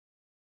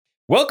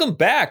Welcome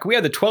back. We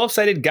are the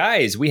 12-Sided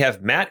Guys. We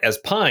have Matt as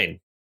Pine.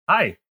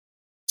 Hi.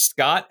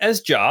 Scott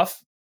as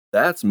Joff.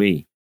 That's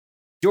me.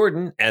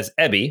 Jordan as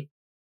Ebby.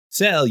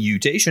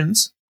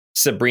 Salutations.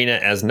 Sabrina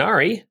as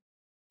Nari.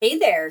 Hey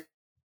there.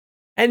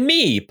 And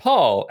me,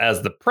 Paul,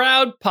 as the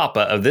proud papa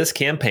of this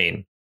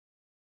campaign.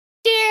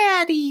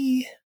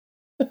 Daddy.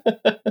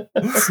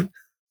 So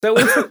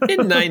it's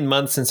been 9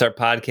 months since our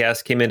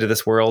podcast came into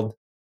this world.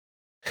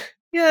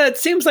 Yeah, it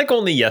seems like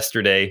only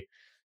yesterday.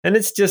 And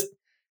it's just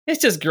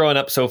growing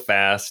up so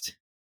fast.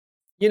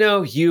 You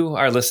know, you,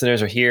 our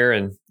listeners, are here,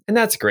 and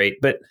that's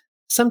great. But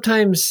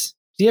sometimes,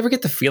 do you ever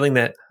get the feeling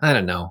that, I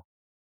don't know,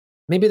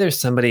 maybe there's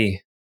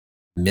somebody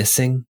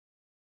missing?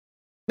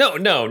 No,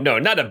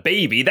 not a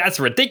baby. That's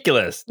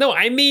ridiculous. No,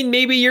 I mean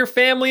maybe your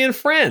family and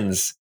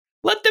friends.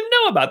 Let them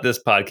know about this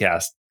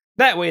podcast.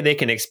 That way they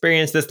can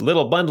experience this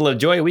little bundle of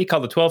joy we call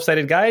the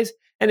 12-Sided Guys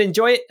and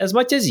enjoy it as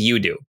much as you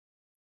do.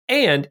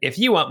 And if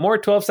you want more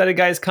 12-Sided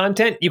Guys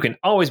content, you can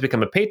always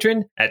become a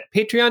patron at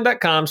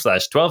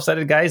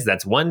patreon.com/12sided guys.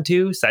 That's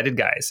 12-sided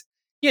guys.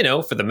 You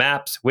know, for the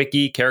maps,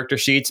 wiki, character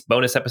sheets,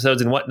 bonus episodes,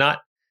 and whatnot.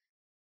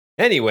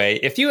 Anyway,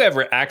 if you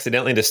ever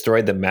accidentally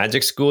destroyed the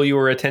magic school you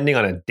were attending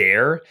on a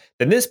dare,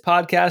 then this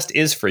podcast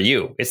is for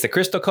you. It's the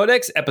Crystal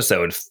Codex,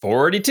 episode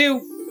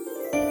 42.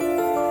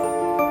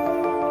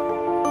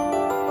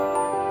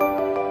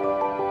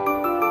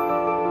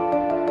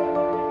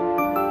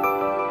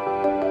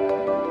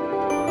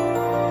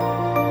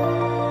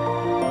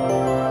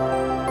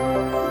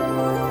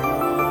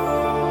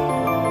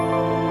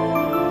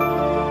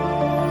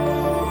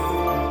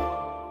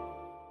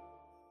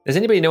 Does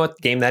anybody know what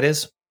game that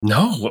is?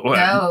 No.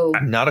 No.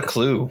 Not a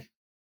clue.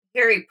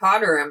 Harry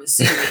Potter, I'm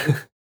assuming.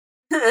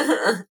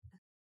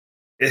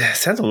 It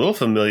sounds a little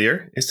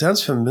familiar. It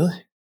sounds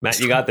familiar. Matt,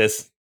 you got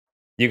this.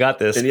 You got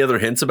this. Any other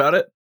hints about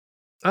it?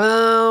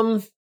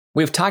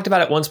 We've talked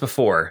about it once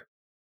before.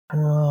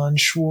 Come on,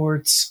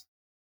 Schwartz.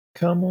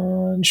 Come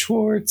on,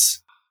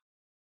 Schwartz.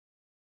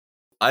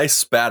 I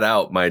spat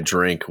out my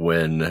drink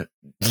when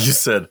you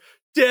said,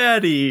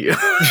 Daddy.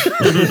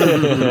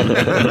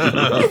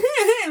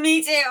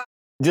 Me too.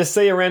 Just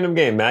say a random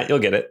game, Matt. You'll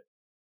get it.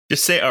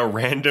 Just say a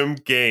random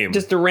game.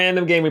 Just a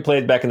random game we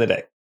played back in the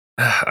day.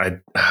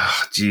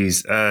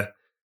 Geez. Dragon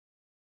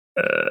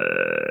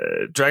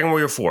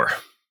Warrior 4.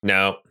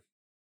 No.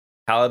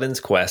 Paladin's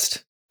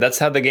Quest. That's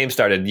how the game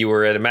started. You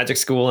were at a magic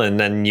school, and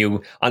then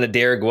you, on a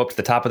dare, go up to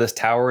the top of this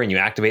tower, and you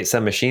activate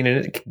some machine,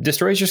 and it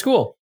destroys your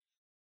school.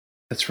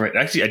 That's right.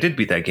 Actually, I did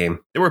beat that game.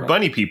 There were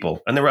bunny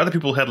people, and there were other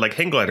people who had like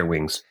hang glider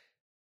wings.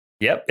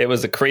 Yep, it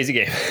was a crazy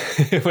game.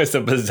 It was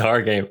a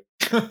bizarre game.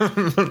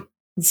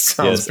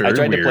 Sounds very I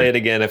tried weird. to play it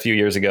again a few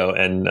years ago,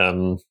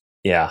 and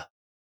yeah.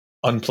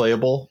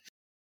 Unplayable.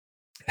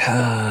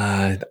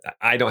 I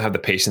don't have the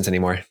patience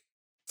anymore.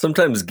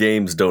 Sometimes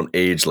games don't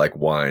age like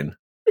wine.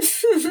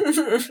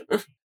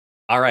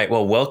 All right,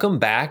 well, welcome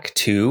back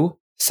to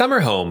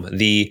Summerhome,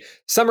 the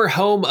summer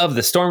home of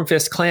the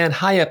Stormfist clan,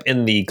 high up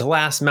in the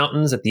Glass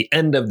Mountains at the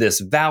end of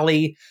this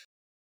valley,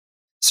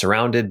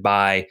 surrounded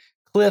by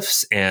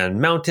cliffs and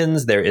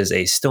mountains. There is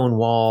a stone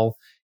wall.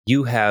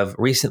 You have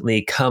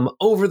recently come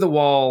over the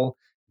wall,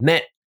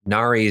 met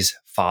Nari's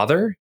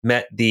father,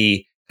 met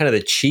the kind of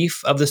the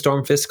chief of the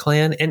Stormfist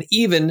clan, and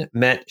even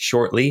met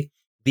shortly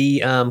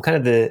the kind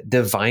of the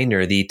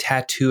diviner, the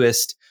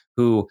tattooist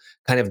who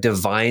kind of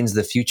divines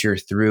the future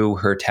through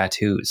her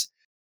tattoos.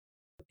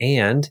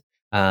 And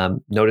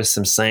noticed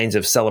some signs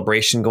of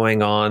celebration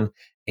going on.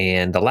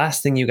 And the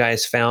last thing you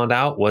guys found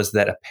out was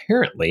that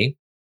apparently,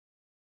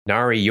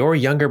 Nari, your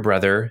younger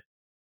brother,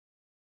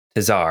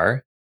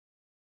 Tazar,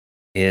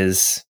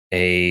 is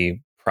a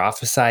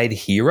prophesied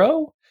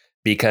hero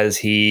because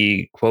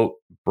he, quote,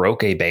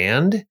 broke a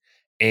band.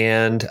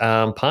 And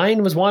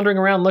Pine was wandering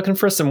around looking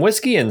for some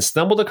whiskey and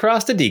stumbled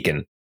across a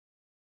deacon.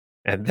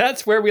 And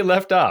that's where we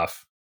left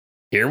off.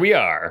 Here we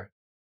are.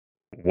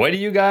 What are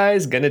you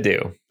guys going to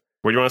do?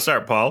 Where do you want to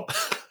start, Paul?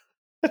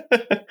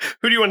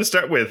 Who do you want to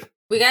start with?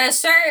 We gotta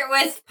start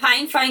with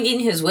Pine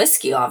finding his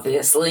whiskey,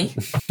 obviously.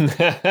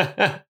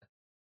 Yeah,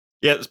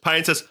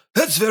 Pine says,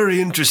 that's very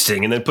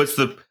interesting, and then puts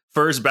the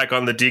furs back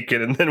on the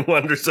deacon and then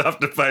wanders off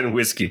to find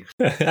whiskey.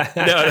 No,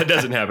 that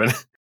doesn't happen.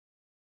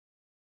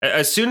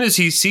 As soon as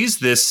he sees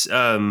this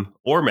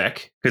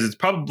Ormec, because it's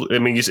probably, I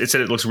mean, it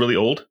said it looks really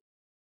old.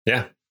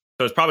 Yeah.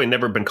 So it's probably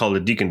never been called a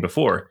deacon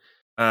before.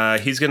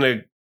 He's going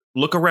to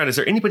look around. Is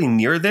there anybody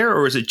near there,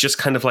 or is it just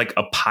kind of like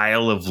a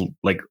pile of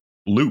like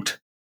loot?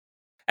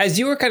 As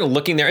you were kind of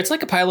looking there, it's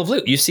like a pile of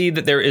loot. You see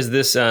that there is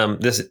this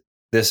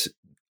this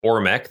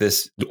Ormec,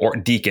 this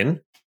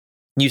deacon.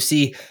 You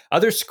see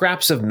other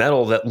scraps of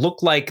metal that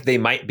look like they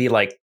might be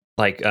like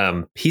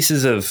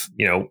pieces of,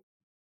 you know,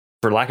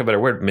 for lack of a better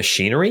word,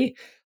 machinery,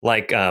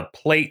 like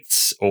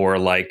plates or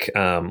like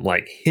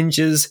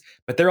hinges,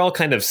 but they're all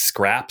kind of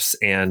scraps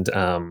and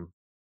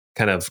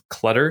kind of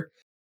clutter.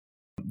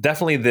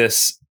 Definitely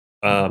this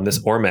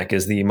Ormec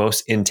is the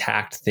most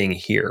intact thing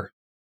here.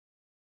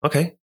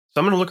 Okay. So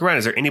I'm going to look around.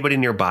 Is there anybody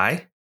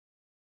nearby?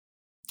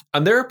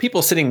 There are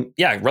people sitting,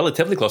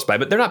 relatively close by,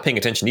 but they're not paying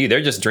attention to you.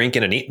 They're just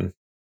drinking and eating.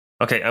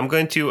 Okay, I'm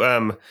going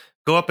to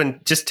go up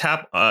and just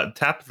tap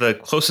the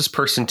closest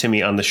person to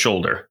me on the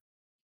shoulder.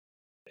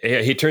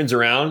 He turns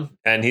around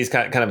and he's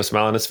got kind of a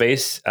smile on his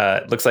face.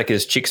 Looks like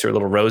his cheeks are a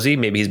little rosy.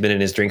 Maybe he's been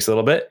in his drinks a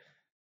little bit.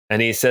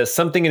 And he says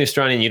something in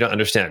Australian you don't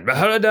understand.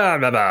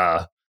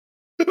 Baharadababa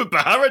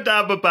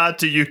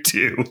to you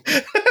too.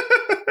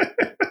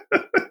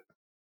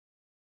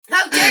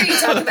 How dare you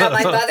talk about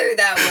my mother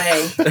that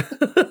way?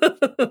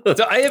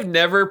 So I have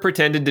never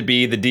pretended to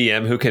be the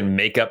DM who can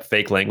make up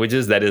fake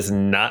languages. That is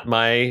not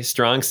my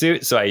strong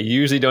suit. So I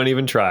usually don't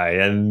even try.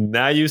 And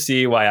now you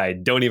see why I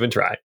don't even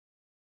try.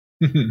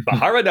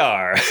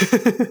 Baharadar.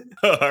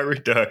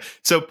 Baharadar.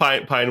 So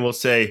Pine will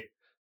say,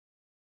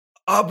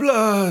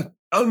 Habla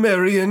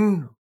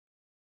Almerian.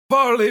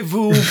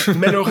 Parlez-vous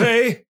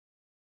Menoré?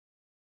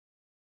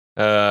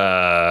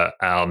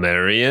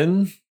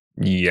 Almerian?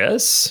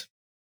 Yes.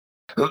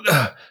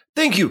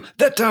 Thank you.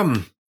 That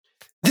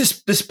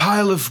this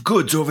pile of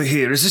goods over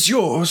here, is this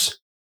yours?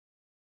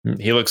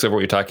 He looks over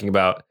what you're talking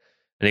about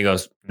and he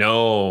goes,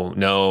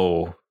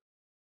 No.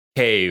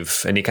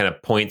 Cave. And he kind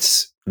of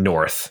points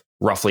north,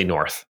 roughly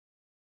north.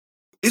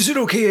 Is it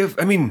okay if,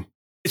 I mean,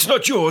 it's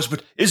not yours,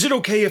 but is it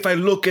okay if I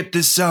look at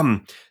this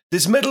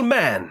metal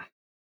man?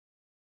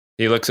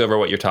 He looks over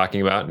what you're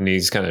talking about and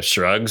he's kind of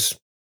shrugs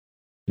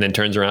and then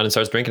turns around and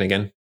starts drinking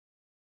again.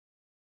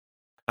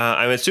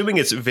 I'm assuming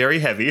it's very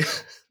heavy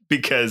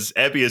because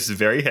Ebby is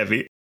very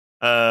heavy.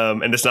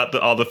 And it's not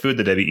all the food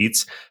that Ebby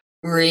eats.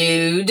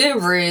 Rude.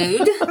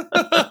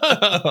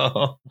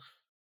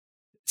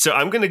 So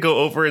I'm going to go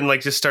over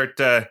and just start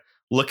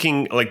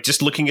looking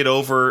it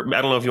over.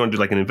 I don't know if you want to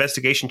do like an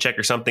investigation check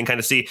or something, kind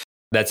of see.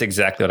 That's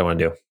exactly what I want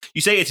to do.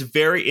 You say it's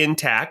very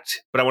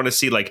intact, but I want to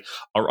see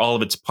are all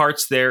of its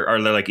parts there?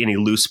 Are there any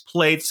loose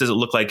plates? Does it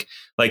look like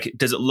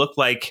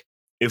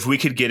if we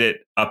could get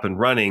it up and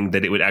running,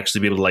 that it would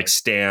actually be able to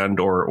stand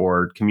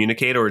or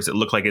communicate, or does it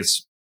look like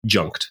it's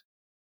junked?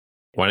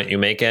 Why don't you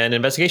make an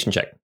investigation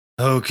check?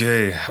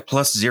 Okay,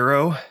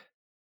 +0.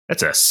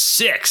 That's a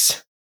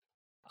 6.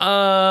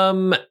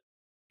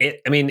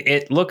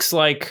 It looks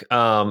like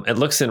it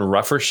looks in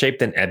rougher shape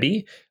than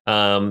Ebby.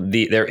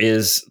 There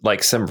is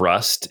some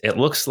rust. It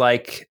looks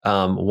like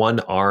one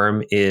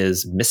arm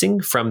is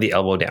missing from the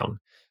elbow down.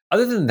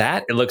 Other than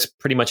that, it looks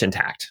pretty much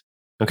intact.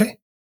 Okay.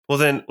 Well,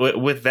 then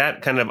with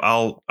that kind of,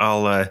 I'll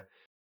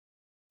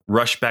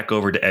rush back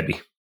over to Ebby.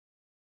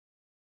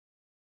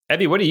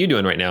 Ebby, what are you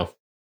doing right now?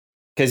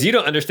 Because you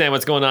don't understand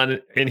what's going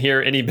on in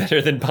here any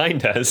better than Pine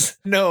does.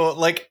 No,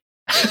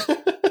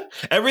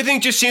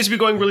 everything just seems to be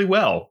going really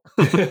well.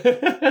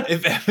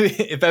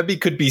 if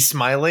Ebby could be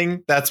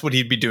smiling, that's what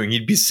he'd be doing.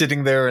 He'd be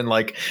sitting there and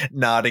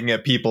nodding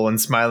at people and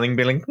smiling,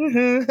 being like,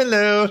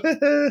 hello.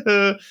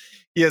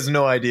 He has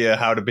no idea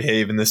how to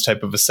behave in this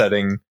type of a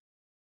setting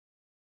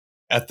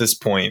at this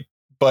point.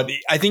 But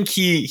I think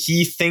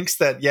he thinks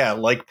that,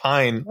 like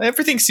Pine,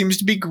 everything seems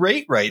to be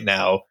great right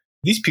now.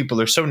 These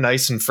people are so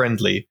nice and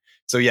friendly.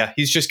 So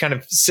he's just kind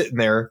of sitting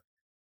there.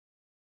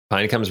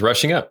 Pine comes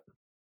rushing up.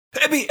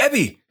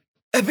 Ebby.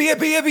 Oh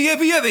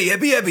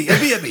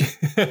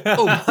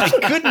my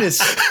goodness.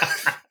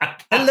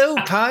 Hello,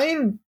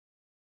 Pine.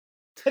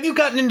 Have you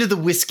gotten into the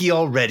whiskey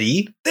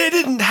already? They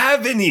didn't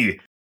have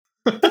any.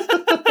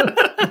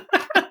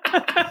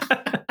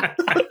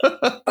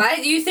 Why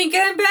do you think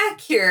I'm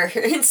back here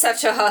in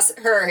such a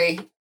hurry?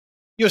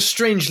 You're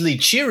strangely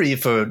cheery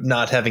for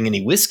not having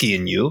any whiskey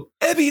in you.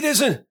 Ebby,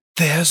 there's an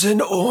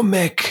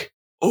Ormec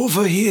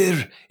over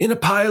here in a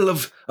pile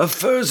of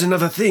furs and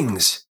other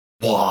things.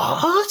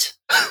 What?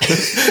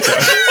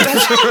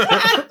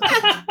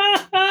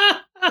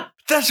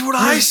 That's what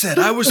I said.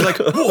 I was like,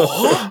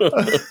 what?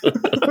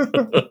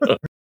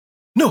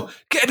 No,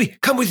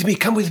 Ebby, come with me.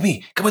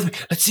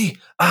 Let's see.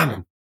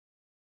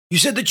 You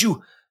said that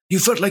you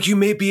felt like you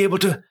may be able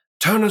to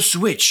turn a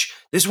switch.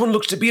 This one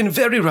looks to be in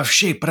very rough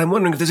shape, but I'm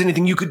wondering if there's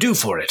anything you could do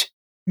for it.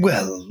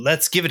 Well,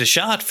 let's give it a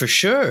shot for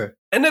sure.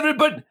 And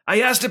everybody,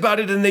 I asked about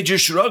it and they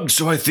just shrugged,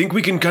 so I think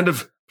we can kind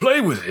of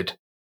play with it.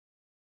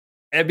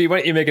 Ebby, why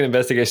don't you make an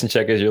investigation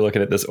check as you're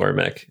looking at this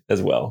Ormec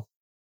as well?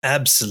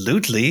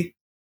 Absolutely.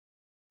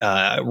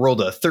 I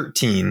rolled a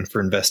 13 for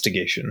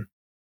investigation.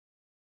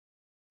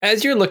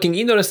 As you're looking,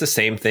 you notice the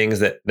same things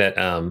that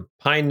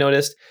Pine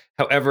noticed.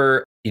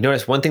 However, you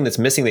notice one thing that's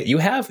missing that you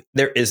have.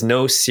 There is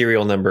no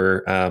serial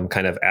number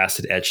kind of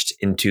acid etched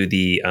into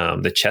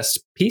the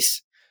chest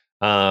piece.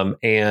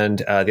 And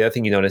the other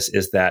thing you notice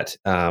is that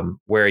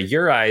where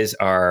your eyes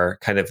are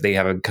they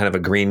have a kind of a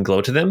green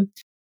glow to them.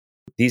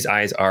 These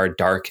eyes are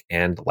dark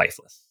and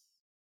lifeless.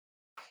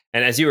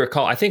 And as you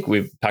recall, I think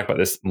we've talked about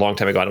this a long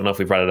time ago. I don't know if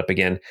we brought it up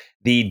again.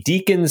 The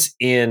deacons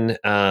in in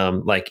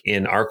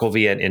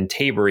Arkelvia and in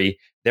Tabery,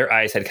 their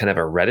eyes had kind of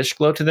a reddish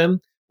glow to them,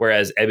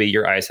 whereas Ebby,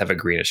 your eyes have a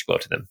greenish glow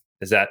to them.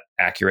 Is that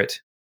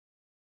accurate?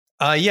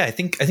 Yeah, I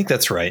think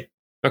that's right.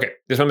 Okay,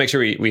 just want to make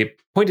sure we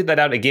pointed that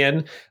out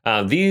again.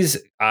 These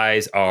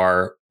eyes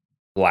are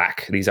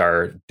black. These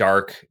are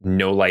dark,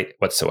 no light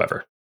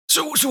whatsoever.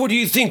 So what do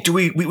you think? Do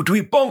we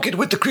bonk it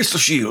with the crystal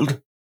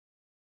shield?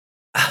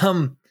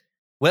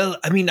 Well,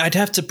 I mean, I'd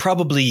have to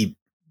probably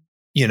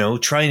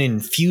try and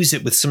infuse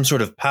it with some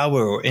sort of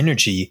power or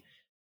energy.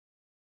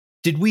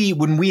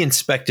 When we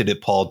inspected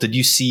it, Paul, did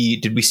we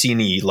see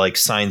any like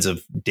signs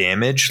of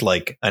damage,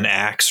 like an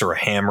axe or a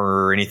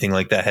hammer or anything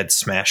like that had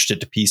smashed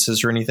it to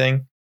pieces or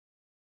anything?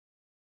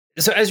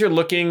 So as you're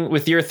looking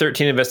with your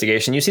 13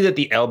 investigation, you see that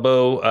the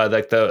elbow,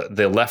 like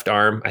the left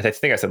arm, I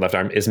think I said left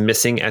arm, is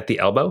missing at the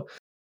elbow.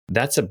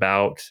 That's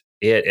about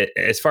it.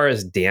 As far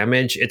as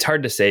damage, it's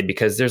hard to say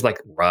because there's like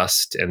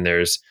rust and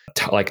there's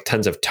like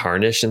tons of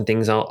tarnish and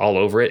things all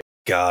over it.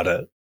 Got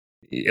it.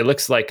 It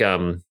looks like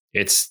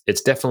it's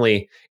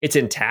definitely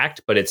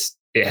intact, but it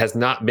has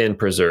not been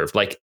preserved.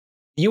 Like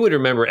you would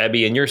remember,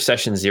 Ebby, in your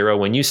session 0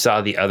 when you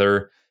saw the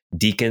other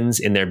deacons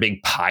in their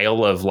big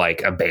pile of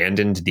like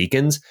abandoned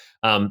deacons,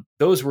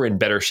 those were in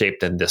better shape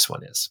than this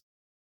one is.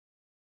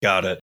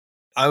 Got it.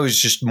 I was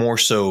just more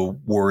so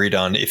worried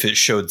on if it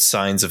showed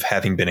signs of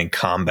having been in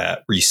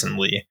combat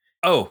recently.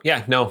 Oh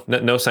yeah,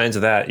 no signs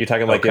of that. You're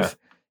talking like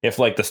if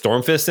like the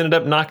Stormfist ended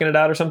up knocking it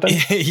out or something?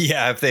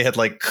 Yeah, if they had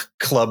like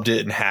clubbed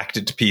it and hacked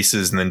it to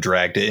pieces and then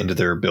dragged it into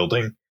their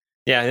building.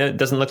 Yeah, it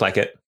doesn't look like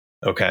it.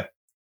 Okay.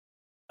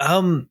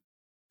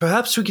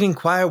 Perhaps we can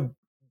inquire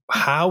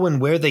how and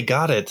where they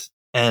got it,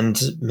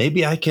 and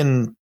maybe I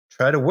can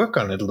try to work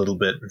on it a little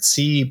bit and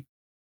see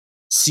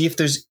if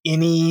there's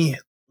any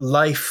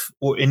life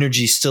or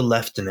energy still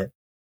left in it.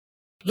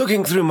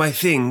 Looking through my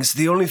things,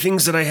 the only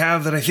things that I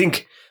have that I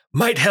think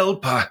might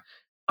help are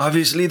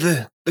obviously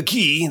the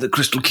key, the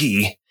crystal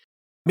key.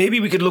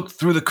 Maybe we could look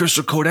through the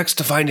crystal codex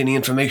to find any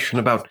information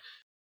about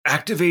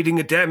activating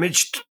a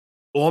damaged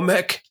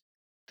Ormec.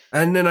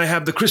 And then I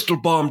have the crystal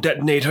bomb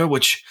detonator,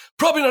 which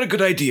probably not a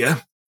good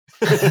idea.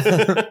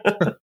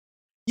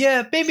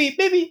 Yeah,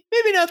 maybe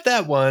not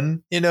that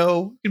one.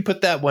 You can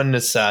put that one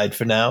aside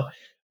for now.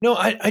 No,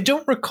 I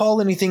don't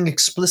recall anything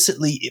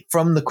explicitly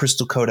from the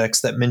Crystal Codex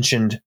that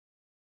mentioned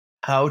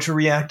how to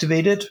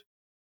reactivate it.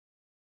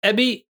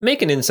 Ebby,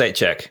 make an insight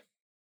check.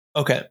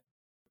 Okay.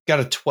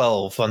 Got a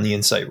 12 on the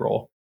insight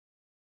roll.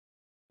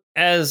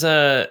 As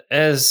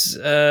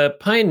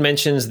Pine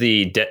mentions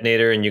the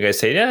detonator and you guys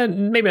say, yeah,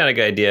 maybe not a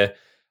good idea.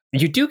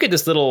 You do get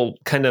this little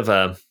kind of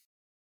a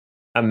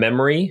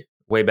memory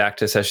way back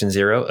to session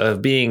 0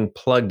 of being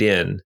plugged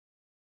in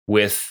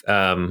with,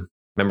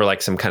 remember,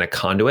 like some kind of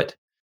conduit.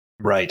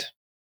 Right.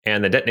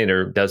 And the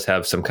detonator does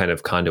have some kind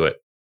of conduit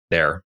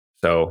there.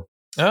 So,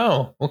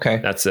 oh,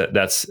 okay. That's a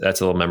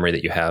little memory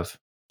that you have.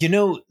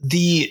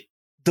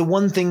 The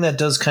one thing that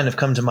does kind of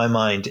come to my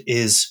mind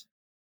is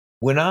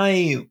when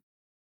I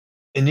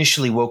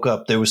initially woke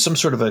up, there was some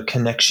sort of a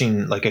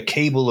connection, like a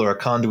cable or a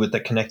conduit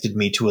that connected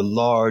me to a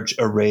large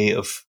array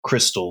of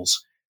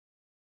crystals.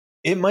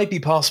 It might be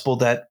possible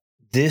that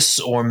this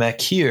Ormec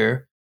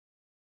here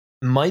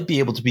might be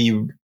able to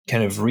be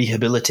kind of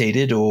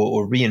rehabilitated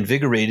or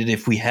reinvigorated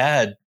if we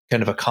had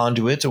kind of a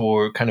conduit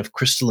or kind of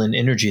crystalline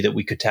energy that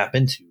we could tap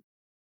into.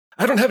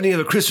 I don't have any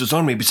other crystals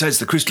on me besides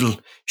the crystal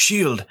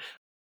shield.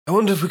 I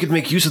wonder if we could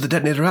make use of the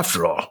detonator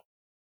after all.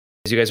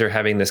 As you guys are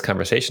having this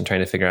conversation, trying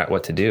to figure out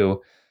what to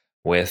do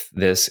with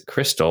this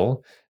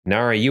crystal,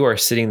 Nara, you are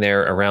sitting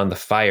there around the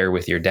fire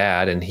with your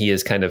dad, and he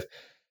is kind of,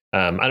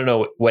 I don't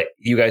know what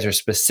you guys are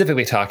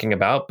specifically talking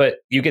about, but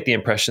you get the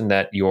impression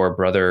that your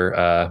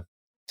brother,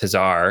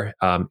 Tazar,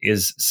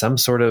 is some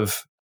sort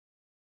of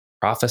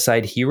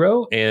prophesied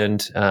hero,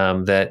 and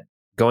that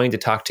going to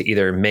talk to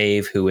either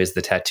Maeve, who is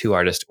the tattoo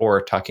artist,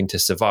 or talking to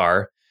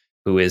Savar,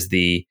 who is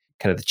the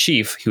kind of the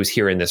chief who's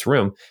here in this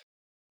room,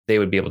 they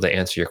would be able to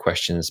answer your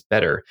questions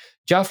better.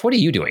 Joff, what are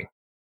you doing?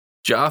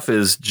 Joff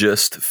is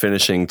just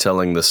finishing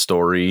telling the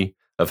story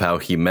of how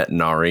he met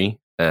Nari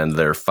and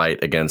their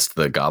fight against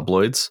the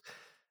gobloids.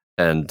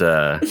 And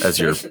as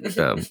you're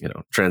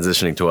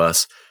transitioning to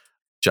us,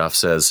 Joff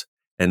says,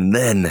 and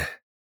then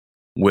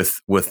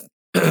with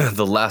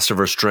the last of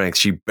her strength,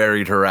 she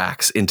buried her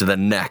axe into the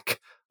neck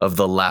of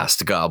the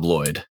last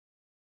gobloid.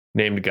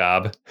 Named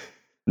Gob.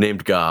 You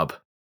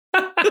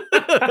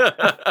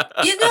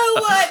know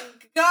what,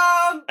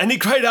 Gob? And he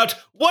cried out,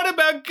 what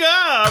about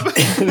Gob?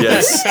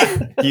 Yes,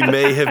 he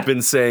may have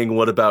been saying,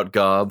 what about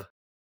Gob?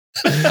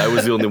 I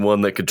was the only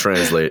one that could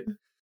translate.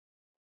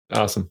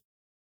 Awesome.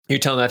 You're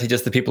telling that to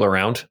just the people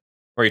around?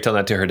 Or are you telling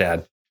that to her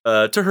dad?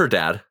 To her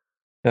dad.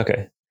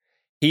 Okay.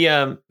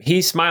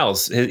 He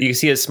smiles. You can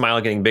see his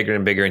smile getting bigger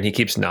and bigger, and he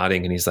keeps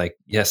nodding, and he's like,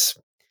 yes,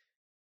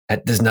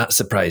 that does not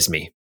surprise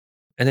me.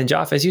 And then,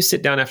 Joff, as you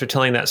sit down after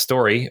telling that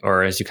story,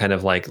 or as you kind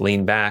of like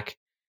lean back,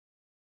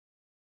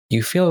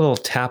 you feel a little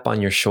tap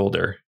on your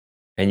shoulder,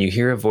 and you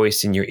hear a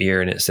voice in your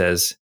ear, and it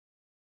says,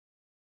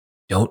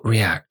 don't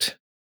react,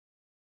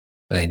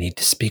 but I need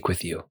to speak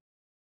with you.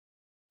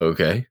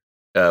 Okay.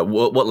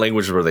 What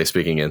language were they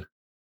speaking in?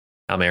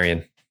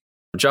 Almerian.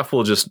 Joff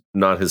will just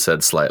nod his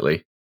head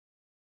slightly.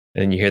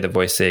 And you hear the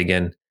voice say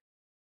again,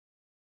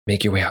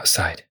 make your way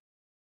outside.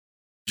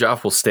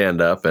 Joff will stand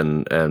up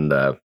and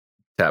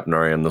tap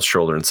Nari on the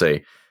shoulder and say,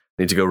 I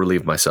need to go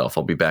relieve myself.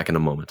 I'll be back in a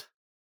moment.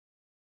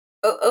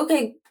 Oh,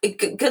 okay.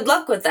 Good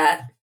luck with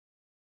that.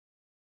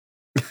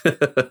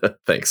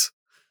 Thanks.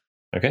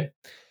 Okay.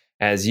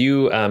 As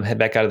you head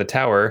back out of the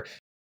tower,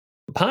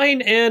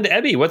 Pine and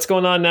Ebby, what's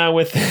going on now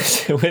with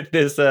this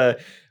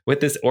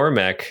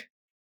Ormec?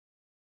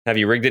 Have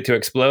you rigged it to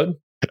explode?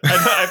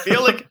 I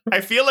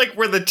feel like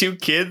we're the two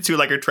kids who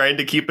like are trying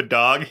to keep a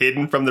dog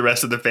hidden from the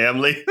rest of the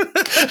family.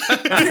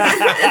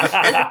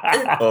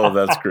 Oh,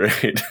 that's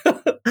great.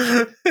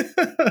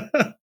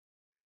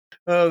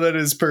 Oh, that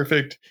is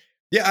perfect.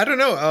 Yeah, I don't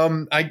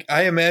know.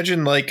 I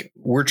imagine like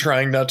we're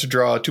trying not to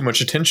draw too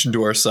much attention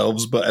to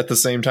ourselves, but at the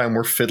same time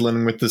we're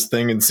fiddling with this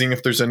thing and seeing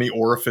if there's any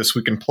orifice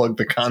we can plug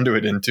the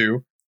conduit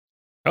into.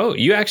 Oh,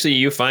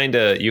 you find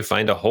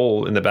a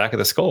hole in the back of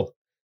the skull.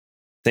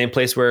 Same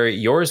place where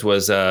yours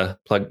was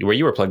plugged, where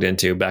you were plugged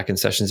into back in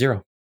session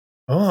 0.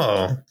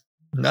 Oh,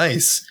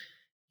 nice.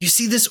 You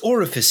see this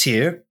orifice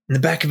here in the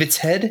back of its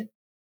head?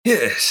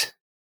 Yes.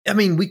 I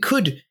mean,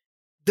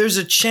 there's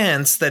a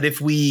chance that if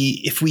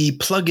we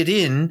plug it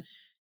in,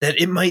 that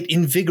it might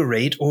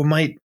invigorate or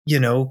might,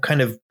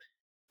 kind of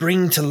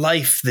bring to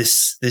life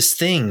this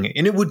thing,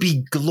 and it would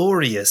be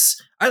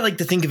glorious. I like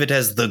to think of it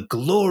as the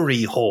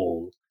glory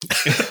hole.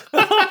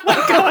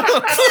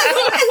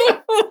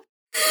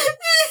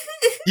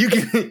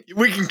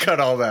 We can cut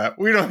all that.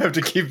 We don't have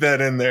to keep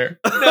that in there.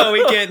 No,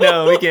 we can't.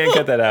 No, we can't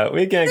cut that out.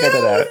 We can't cut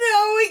that out.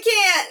 No, we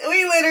can't.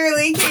 We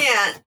literally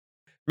can't.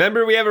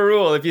 Remember, we have a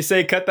rule. If you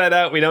say cut that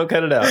out, we don't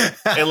cut it out.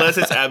 Unless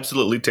it's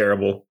absolutely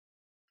terrible.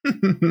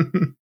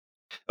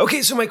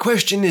 Okay, so my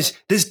question is,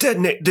 this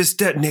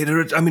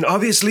detonator, I mean,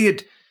 obviously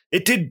it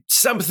did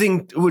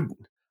something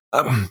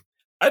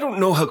I don't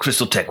know how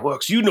crystal tech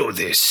works. You know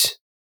this.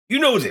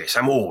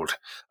 I'm old.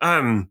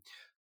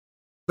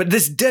 But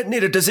this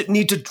detonator, does it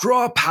need to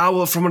draw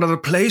power from another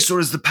place, or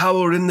is the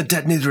power in the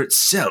detonator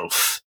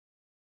itself?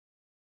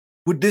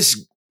 Would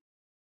this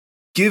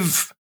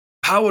give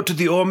power to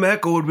the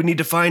Ormec, or would we need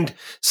to find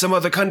some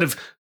other kind of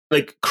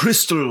like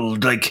crystal,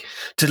 like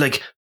to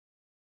like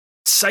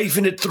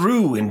siphon it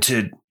through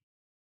into?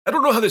 I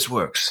don't know how this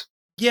works.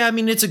 Yeah, I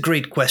mean, it's a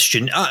great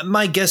question.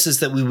 My guess is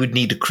that we would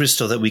need a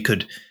crystal that we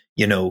could,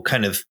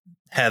 kind of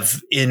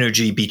have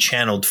energy be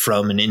channeled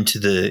from and into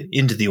the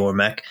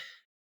Ormec.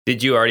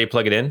 Did you already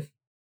plug it in?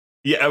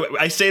 Yeah,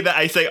 I say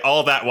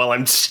all that while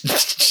I'm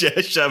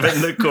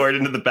shoving the cord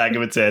into the back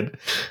of its head.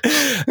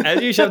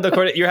 As you shove the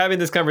cord, you're having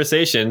this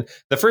conversation.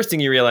 The first thing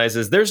you realize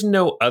is there's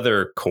no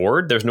other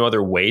cord. There's no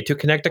other way to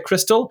connect a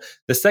crystal.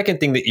 The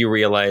second thing that you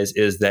realize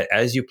is that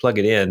as you plug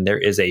it in, there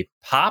is a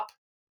pop.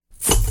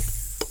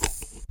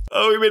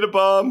 Oh, we made a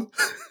bomb.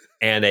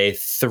 And a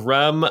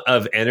thrum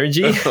of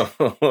energy.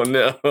 Oh,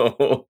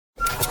 no.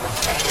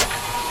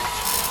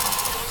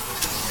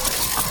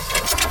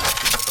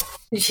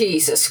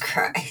 Jesus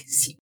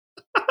Christ.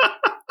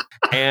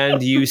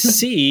 And you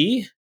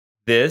see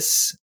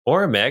this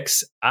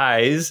Ormec's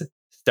eyes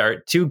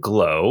start to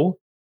glow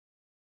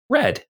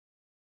red.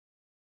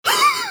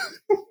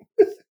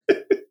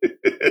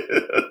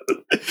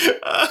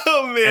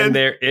 Oh, man. And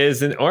there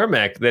is an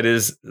Ormec that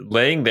is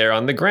laying there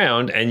on the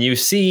ground, and you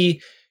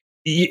see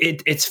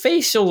its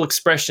facial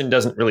expression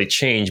doesn't really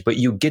change, but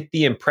you get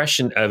the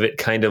impression of it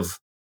kind of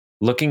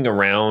looking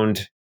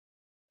around.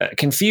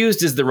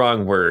 Confused is the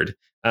wrong word.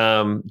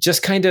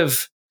 Just kind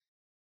of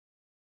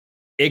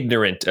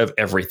ignorant of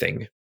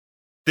everything.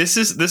 This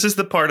is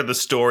the part of the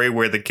story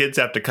where the kids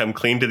have to come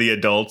clean to the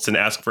adults and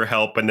ask for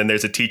help, and then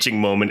there's a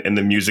teaching moment, and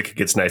the music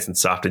gets nice and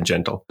soft and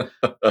gentle.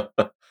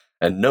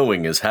 And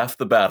knowing is half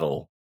the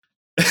battle.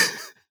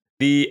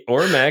 The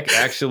Ormec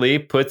actually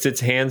puts its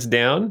hands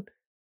down.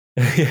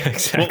 Yeah,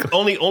 exactly.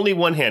 Well, only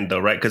one hand though,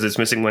 right? Because it's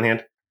missing one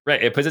hand.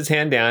 Right. It puts its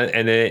hand down,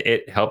 and then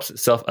it helps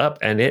itself up,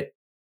 and it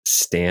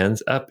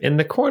stands up in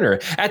the corner.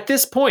 At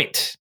this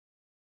point,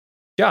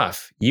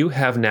 Joff, you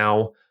have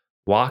now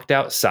walked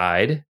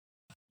outside.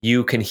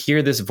 You can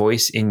hear this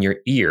voice in your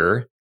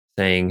ear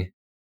saying,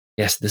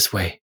 "Yes, this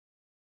way.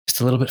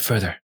 Just a little bit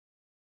further.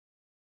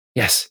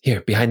 Yes, here,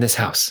 behind this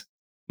house."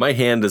 My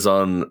hand is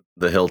on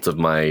the hilt of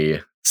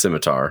my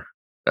scimitar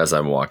as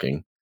I'm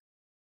walking.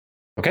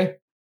 Okay.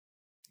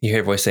 You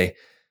hear a voice say,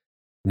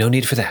 "No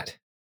need for that.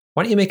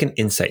 Why don't you make an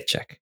insight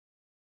check?"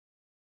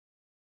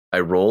 I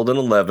rolled an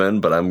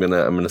 11, but I'm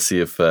gonna see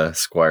if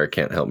Squire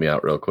can't help me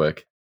out real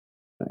quick.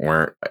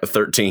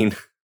 13.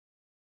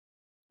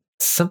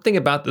 Something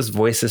about this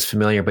voice is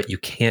familiar, but you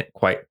can't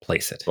quite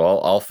place it.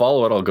 Well, I'll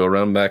follow it. I'll go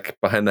around back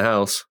behind the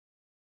house.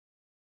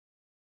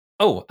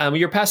 Oh,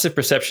 your passive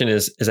perception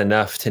is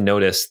enough to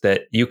notice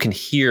that you can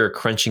hear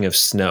crunching of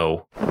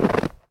snow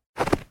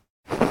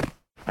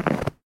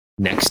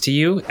next to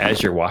you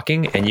as you're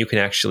walking, and you can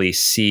actually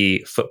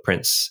see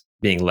footprints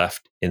being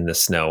left in the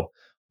snow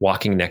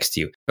walking next to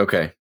you.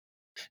 Okay.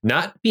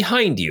 Not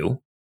behind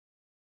you,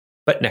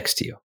 but next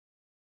to you.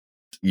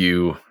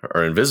 You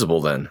are invisible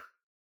then.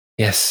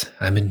 Yes,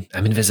 I'm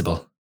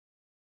invisible.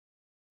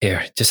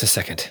 Here, just a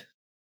second.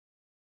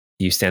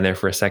 You stand there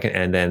for a second,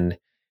 and then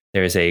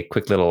there's a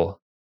quick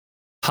little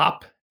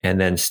pop, and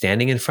then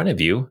standing in front of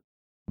you,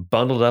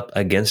 bundled up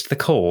against the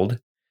cold,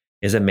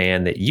 is a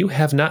man that you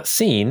have not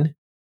seen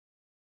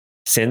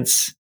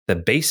since the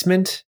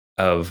basement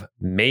of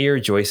Mayor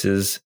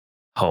Joyce's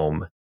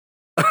home.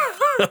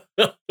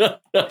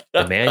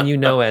 The man you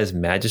know as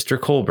Magister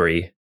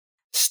Colbury,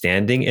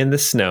 standing in the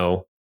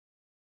snow,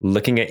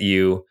 looking at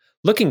you,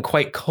 looking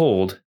quite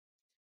cold.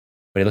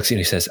 But he looks at you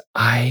and he says,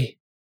 I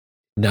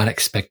did not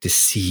expect to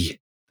see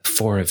the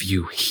four of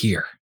you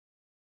here.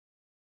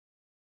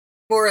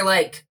 More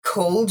like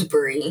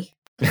Coldbury.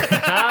 That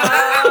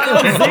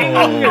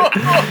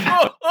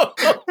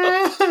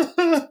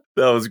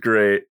was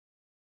great.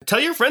 Tell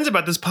your friends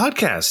about this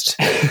podcast.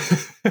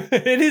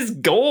 It is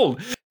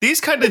gold. These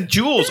kind of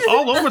jewels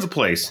all over the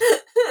place.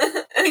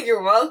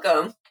 You're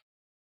welcome.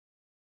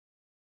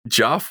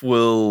 Joff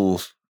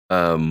will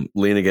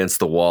lean against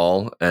the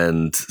wall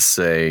and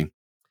say,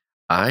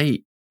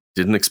 I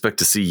didn't expect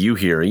to see you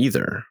here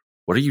either.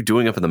 What are you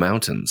doing up in the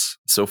mountains,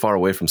 so far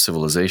away from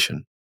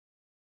civilization?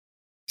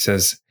 He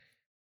says,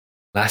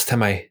 last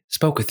time I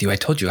spoke with you, I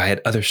told you I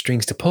had other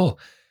strings to pull.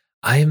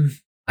 I'm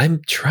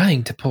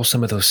trying to pull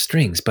some of those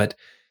strings, but...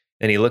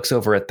 And he looks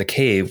over at the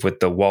cave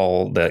with the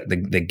wall,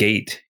 the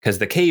gate, because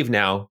the cave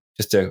now,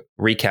 just to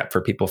recap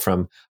for people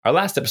from our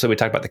last episode, we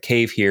talked about the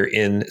cave here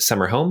in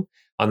Summerhome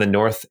on the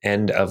north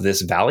end of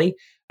this valley,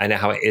 and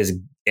how it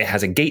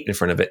has a gate in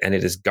front of it and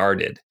it is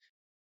guarded.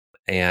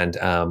 And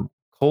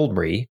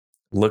Coldbury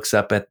looks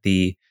up at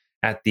the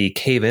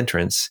cave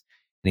entrance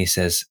and he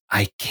says,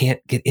 I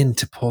can't get in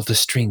to pull the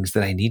strings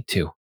that I need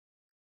to.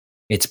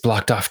 It's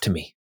blocked off to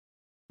me.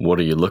 What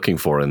are you looking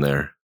for in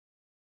there?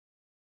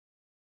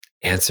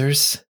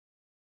 Answers?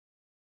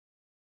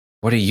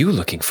 What are you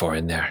looking for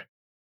in there?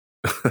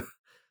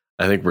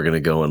 I think we're going to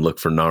go and look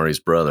for Nari's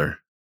brother.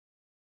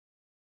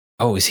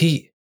 Oh, is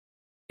he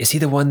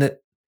the one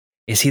that...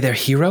 Is he their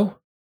hero?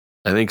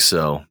 I think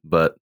so,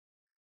 but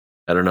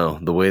I don't know.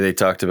 The way they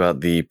talked about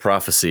the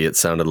prophecy, it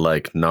sounded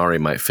like Nari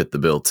might fit the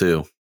bill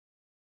too.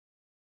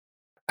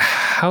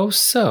 How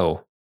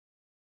so?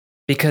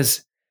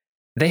 Because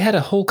they had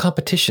a whole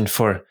competition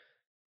for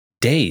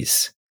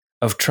days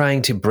of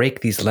trying to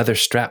break these leather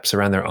straps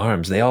around their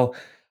arms. They all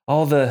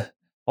the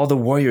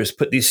warriors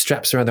put these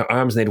straps around their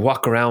arms and they'd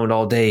walk around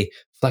all day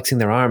flexing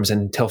their arms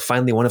until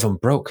finally one of them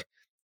broke.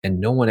 And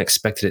no one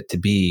expected it to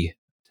be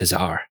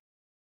Tazar.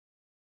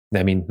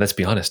 I mean, let's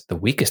be honest, the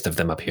weakest of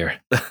them up here.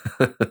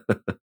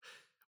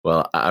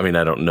 Well, I mean,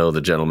 I don't know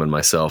the gentleman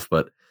myself,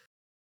 but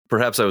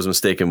perhaps I was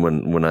mistaken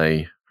when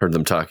I heard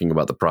them talking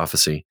about the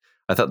prophecy.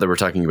 I thought they were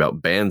talking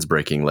about bands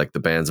breaking, like the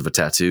bands of a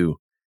tattoo,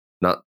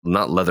 not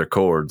leather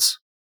cords.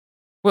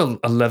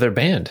 Well, a leather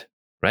band,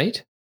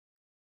 right?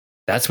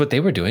 That's what they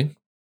were doing.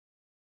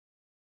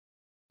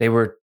 They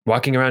were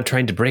walking around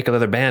trying to break a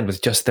leather band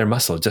with just their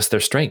muscle, just their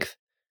strength.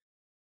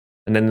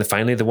 And then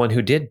finally the one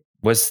who did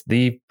was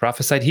the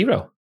prophesied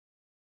hero.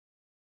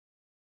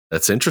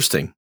 That's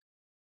interesting.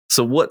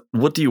 So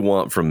what do you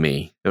want from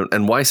me?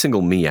 And why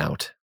single me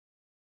out?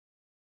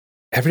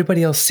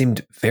 Everybody else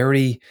seemed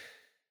very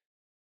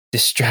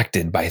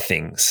distracted by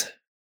things.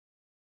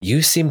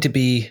 You seem to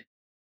be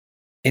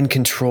in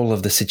control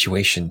of the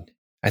situation.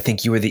 I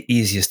think you were the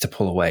easiest to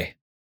pull away.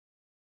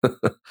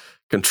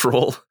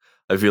 Control?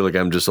 I feel like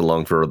I'm just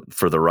along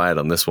for the ride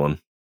on this one.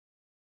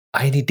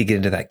 I need to get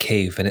into that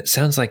cave, and it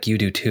sounds like you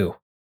do too.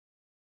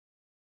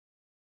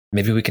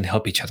 Maybe we can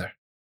help each other.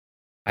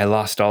 I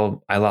lost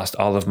all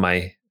of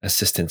my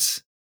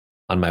assistants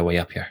on my way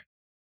up here.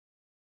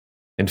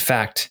 In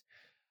fact,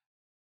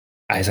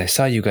 as I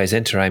saw you guys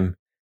enter, I'm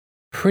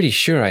pretty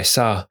sure I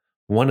saw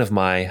one of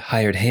my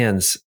hired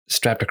hands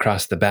strapped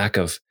across the back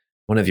of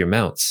one of your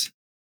mounts.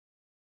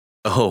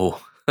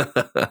 Oh,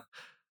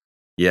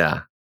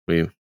 yeah.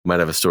 We might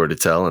have a story to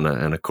tell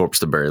and a corpse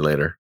to bury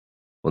later,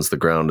 once the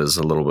ground is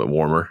a little bit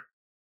warmer.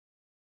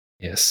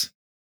 Yes,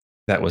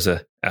 that was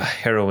a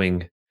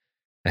harrowing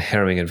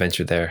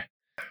adventure there.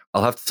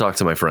 I'll have to talk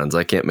to my friends.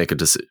 I can't make a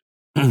decision.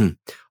 I'll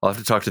have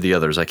to talk to the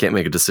others. I can't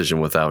make a decision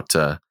without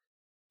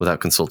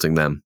consulting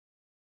them.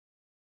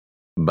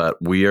 But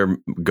we are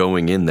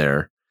going in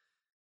there,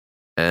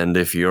 and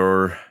if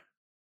you're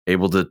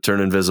able to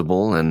turn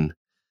invisible and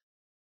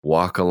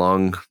walk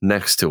along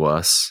next to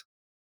us,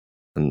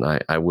 then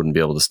I wouldn't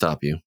be able to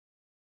stop you.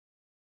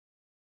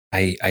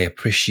 I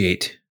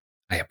appreciate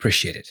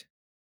it.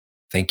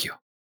 Thank you.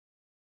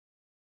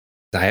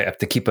 I have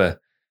to keep a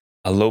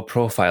low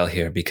profile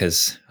here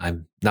because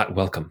I'm not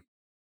welcome.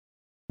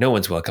 No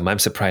one's welcome. I'm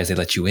surprised they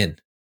let you in.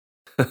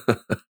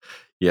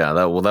 Yeah,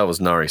 that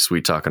was Nari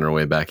sweet talking her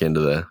way back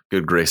into the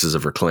good graces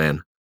of her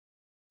clan.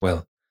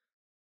 Well,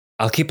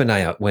 I'll keep an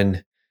eye out.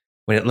 When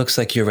it looks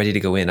like you're ready to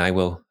go in,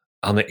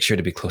 I'll make sure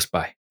to be close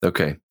by.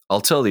 Okay,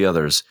 I'll tell the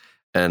others,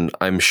 and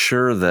I'm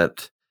sure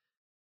that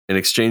in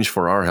exchange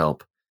for our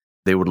help,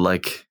 they would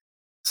like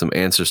some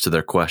answers to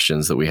their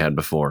questions that we had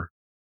before.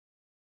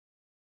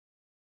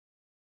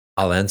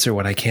 I'll answer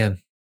what I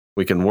can.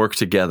 We can work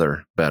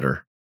together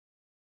better.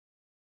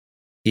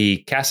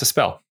 He casts a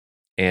spell,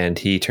 and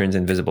he turns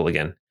invisible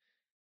again. And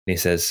he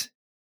says,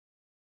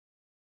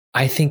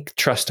 I think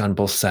trust on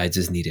both sides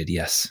is needed,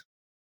 yes.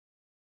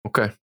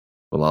 Okay.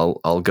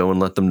 Well, I'll go and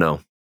let them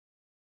know.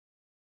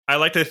 I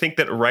like to think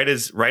that right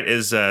as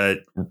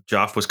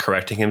Joff was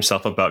correcting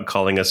himself about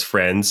calling us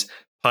friends,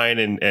 Pine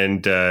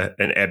and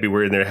Abby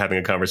were in there having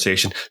a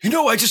conversation.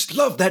 I just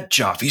love that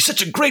Joff. He's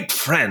such a great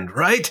friend,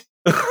 right?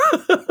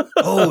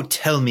 Oh,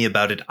 tell me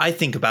about it. I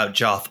think about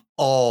Joff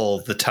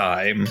all the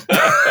time.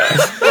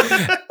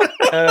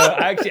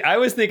 Actually, I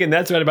was thinking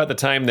that's right about the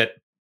time that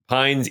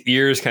Pine's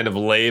ears kind of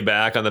lay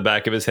back on the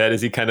back of his head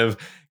as he kind of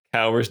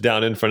cowers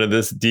down in front of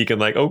this deacon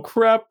like, oh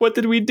crap, what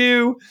did we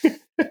do?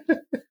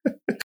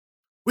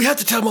 We have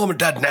to tell Mom and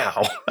Dad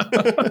now.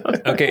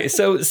 Okay,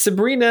 so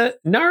Sabrina,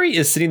 Nari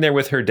is sitting there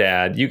with her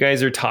dad. You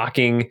guys are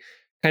talking,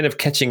 kind of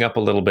catching up a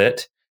little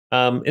bit.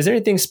 Is there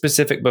anything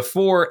specific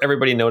before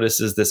everybody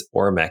notices this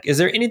Ormec? Is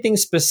there anything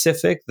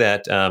specific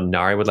that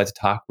Nari would like to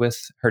talk with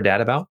her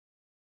dad about?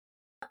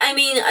 I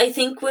mean, I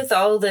think with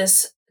all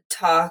this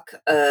talk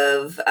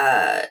of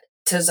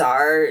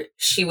Tazar,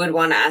 she would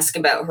want to ask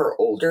about her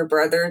older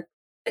brother,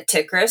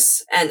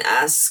 Tikris, and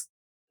ask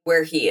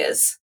where he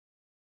is.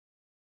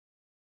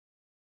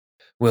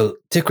 Well,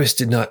 Tikris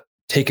did not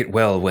take it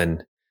well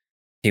when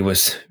he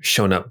was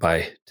shown up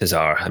by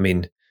Tazar. I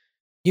mean,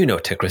 you know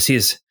Tikris.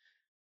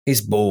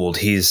 He's bold.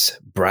 He's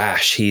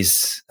brash.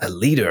 He's a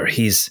leader.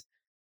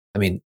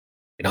 In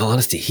all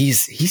honesty,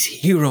 he's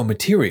hero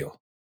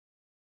material.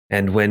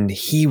 And when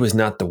he was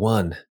not the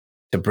one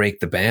to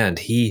break the band,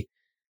 he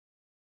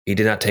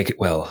did not take it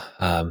well.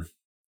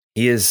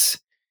 He's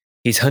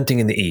hunting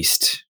in the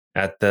east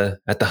at the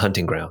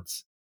hunting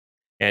grounds.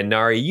 And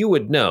Nari, you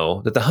would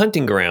know that the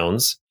hunting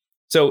grounds.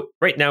 So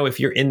right now, if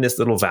you're in this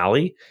little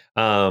valley,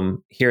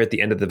 here at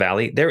the end of the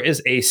valley, there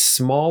is a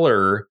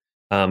smaller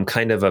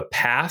kind of a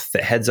path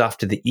that heads off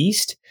to the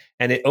east,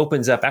 and it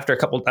opens up after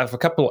a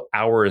couple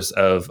hours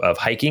of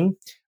hiking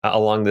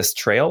along this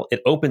trail.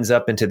 It opens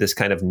up into this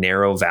kind of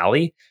narrow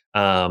valley,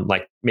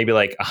 like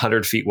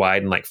 100 feet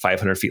wide and like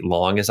 500 feet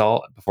long is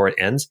all before it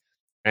ends.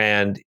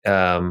 And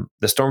the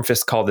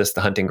Stormfist call this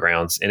the hunting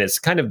grounds, and it's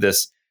kind of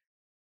this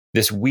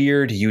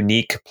weird,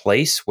 unique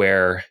place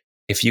where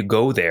if you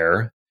go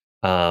there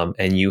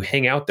and you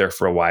hang out there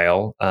for a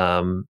while,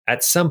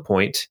 at some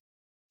point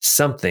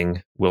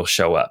something will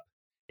show up.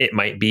 It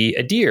might be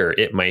a deer.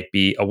 It might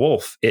be a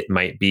wolf. It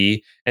might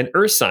be an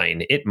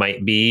ursine. It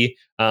might be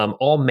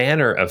all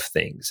manner of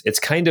things. It's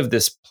kind of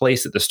this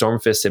place that the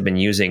Stormfists have been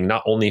using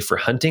not only for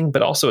hunting,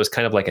 but also as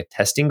kind of like a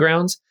testing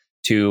grounds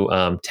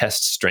to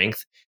test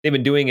strength. They've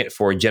been doing it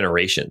for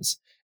generations.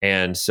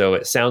 And so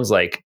it sounds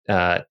like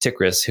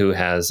Tikris, who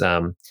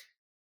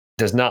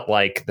does not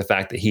like the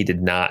fact that he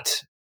did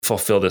not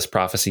fulfill this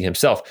prophecy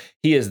himself.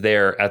 He is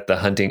there at the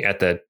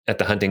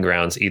hunting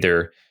grounds,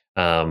 either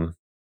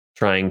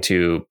trying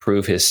to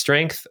prove his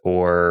strength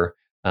or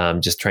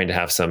just trying to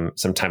have some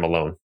time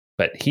alone.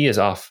 But he is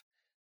off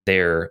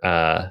there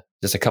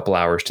just a couple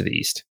hours to the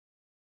east.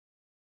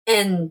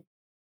 And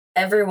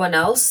everyone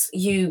else,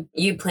 you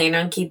plan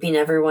on keeping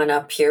everyone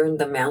up here in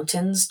the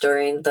mountains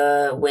during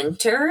the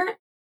winter?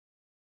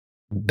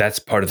 That's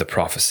part of the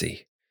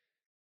prophecy.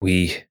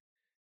 We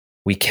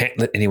can't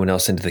let anyone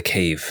else into the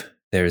cave.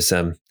 There's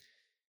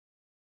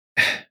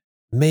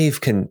Maeve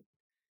can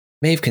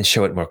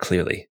show it more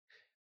clearly.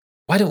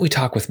 Why don't we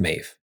talk with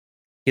Maeve?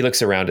 He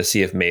looks around to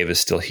see if Maeve is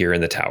still here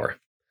in the tower.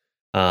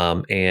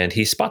 And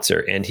he spots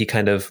her and he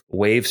kind of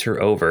waves her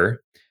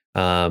over.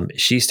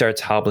 She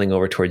starts hobbling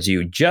over towards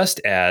you just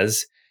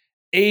as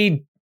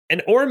an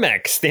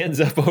Ormec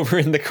stands up over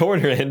in the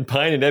corner, and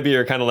Pine and Ebby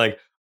are kind of like,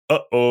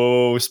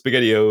 uh-oh,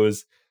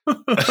 SpaghettiOs.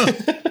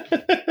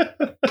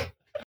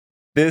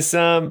 This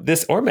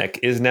Ormec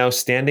is now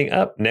standing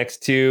up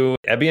next to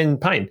Ebby and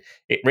Pine.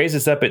 It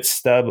raises up its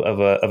stub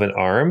of an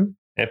arm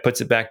and puts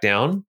it back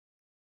down.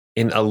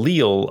 In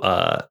Allele,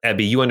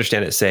 Ebby, you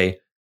understand it say,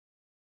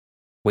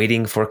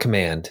 waiting for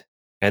command.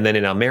 And then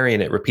in Almerian,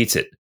 it repeats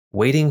it,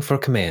 waiting for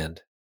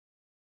command.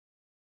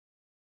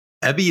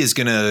 Ebby is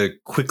going to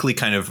quickly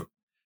kind of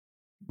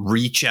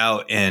reach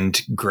out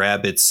and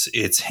grab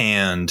its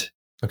hand.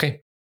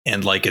 Okay.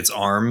 And like its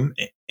arm.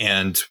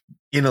 And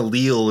in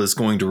Allele is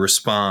going to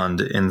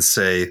respond and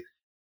say,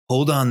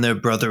 hold on there,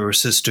 brother or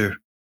sister.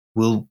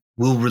 We'll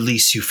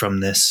release you from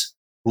this.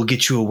 We'll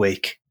get you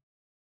awake.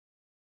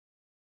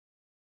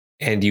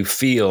 And you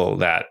feel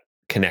that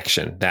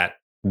connection, that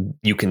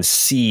you can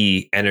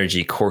see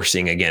energy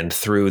coursing again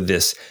through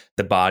the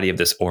body of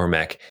this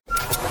Ormec.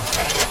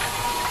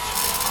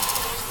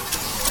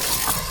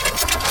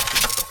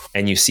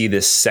 And you see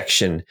this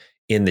section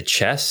in the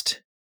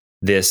chest,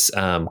 this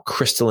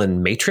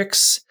crystalline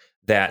matrix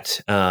that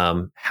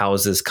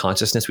houses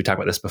consciousness. We talked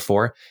about this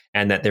before,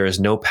 and that there is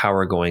no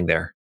power going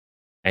there.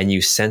 And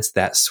you sense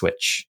that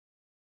switch.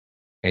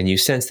 And you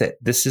sense that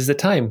this is the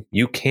time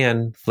you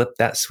can flip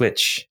that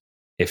switch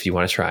if you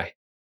want to try.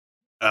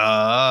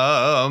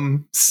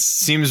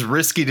 Seems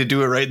risky to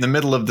do it right in the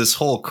middle of this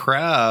whole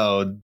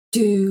crowd.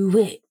 Do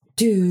it.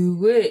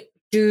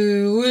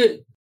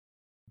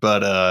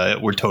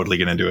 But we're totally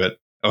going to do it.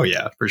 Oh,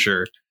 yeah, for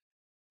sure.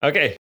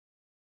 Okay.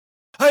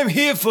 I'm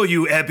here for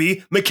you,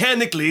 Abby.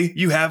 Mechanically,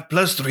 you have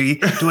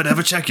 +3 to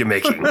whatever check you're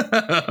making.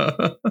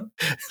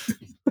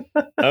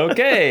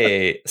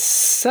 Okay.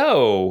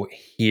 So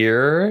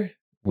here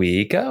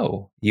we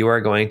go. You are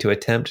going to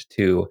attempt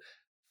to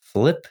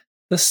flip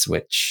the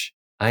switch.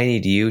 I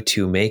need you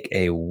to make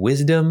a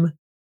wisdom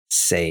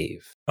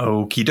save.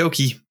 Okie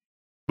dokie.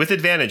 With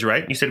advantage,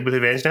 right? You said with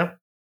advantage now?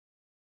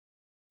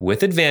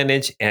 With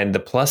advantage and the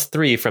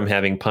 +3 from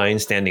having Pine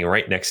standing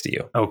right next to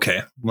you.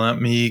 Okay,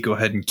 let me go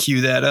ahead and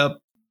cue that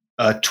up.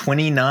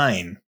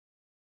 29.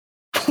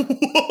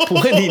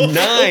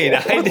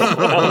 29.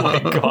 Oh my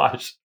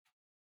gosh.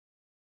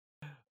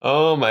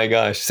 Oh my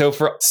gosh. So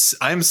for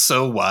I'm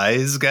so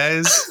wise,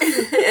 guys.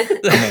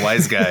 I'm a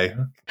wise guy.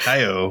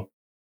 Hi-oh.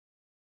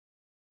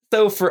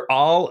 So for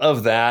all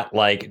of that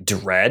like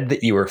dread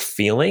that you were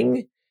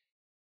feeling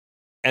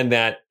and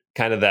that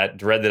kind of that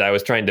dread that I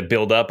was trying to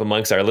build up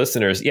amongst our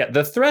listeners, yeah,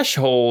 the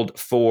threshold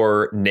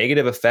for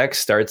negative effects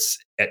starts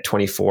at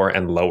 24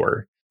 and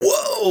lower.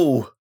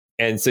 Whoa!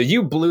 And so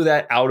you blew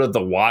that out of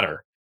the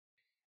water.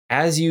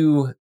 As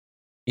you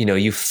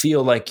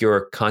feel like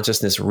your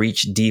consciousness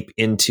reach deep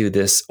into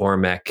this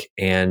Ormec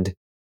and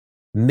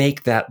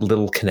make that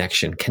little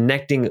connection,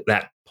 connecting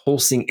that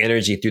pulsing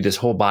energy through this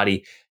whole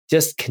body.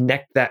 Just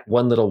connect that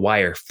one little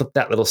wire, flip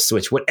that little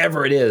switch,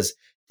 whatever it is,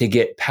 to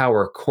get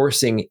power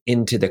coursing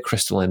into the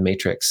crystalline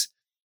matrix.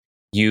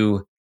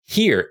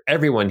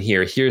 Everyone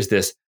here hears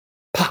this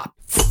pop.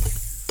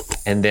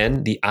 And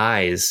then the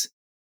eyes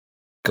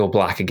go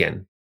black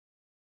again.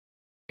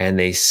 And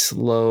they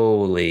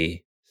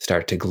slowly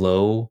start to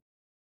glow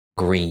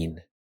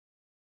green.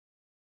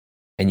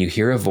 And you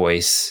hear a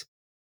voice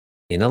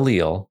in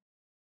Allele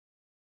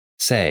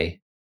say,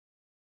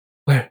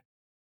 Where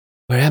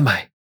am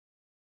I?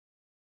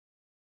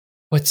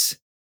 What's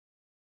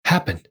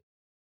happened?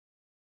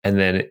 And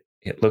then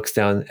it looks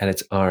down at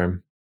its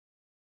arm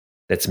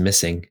that's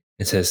missing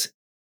and says,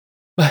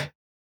 My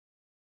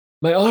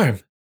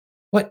arm,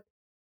 what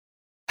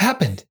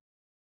happened?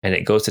 And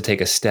it goes to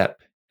take a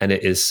step, and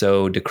it is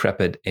so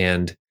decrepit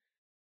and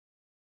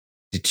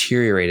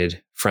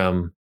deteriorated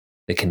from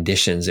the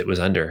conditions it was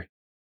under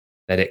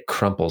that it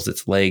crumples.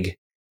 Its leg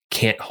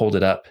can't hold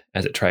it up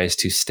as it tries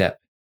to step,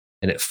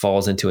 and it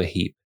falls into a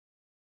heap.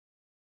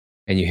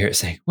 And you hear it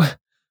saying, What?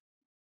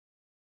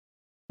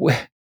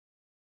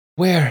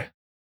 Where?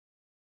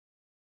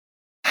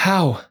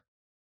 How?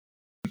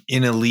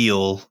 In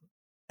Allele,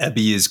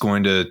 Ebby is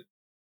going to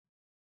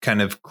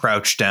kind of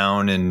crouch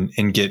down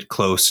and get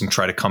close and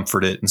try to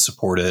comfort it and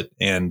support it,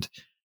 and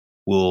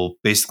will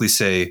basically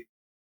say,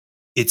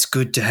 It's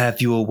good to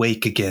have you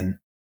awake again.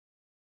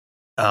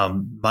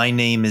 My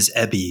name is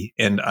Ebby,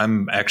 and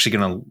I'm actually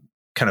going to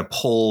kind of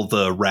pull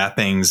the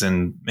wrappings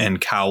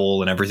and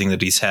cowl and everything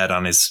that he's had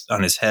on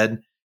his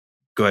head.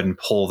 Go ahead and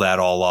pull that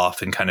all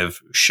off and kind of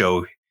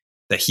show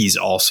that he's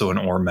also an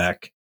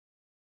Ormec.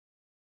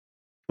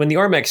 When the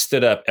Ormec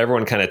stood up,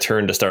 everyone kind of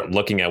turned to start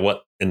looking at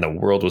what in the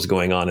world was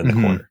going on in the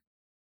corner.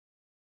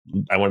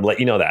 I want to let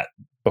you know that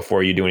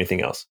before you do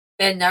anything else.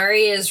 And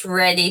Nari is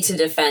ready to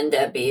defend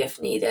Ebby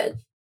if needed.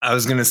 I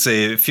was going to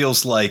say, it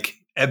feels like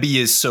Ebby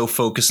is so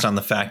focused on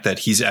the fact that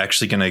he's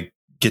actually going to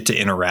get to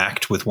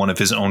interact with one of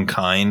his own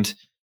kind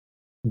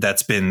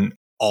that's been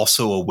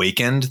also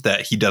awakened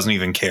that he doesn't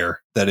even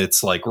care that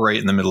it's like right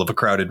in the middle of a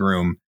crowded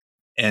room,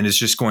 and is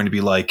just going to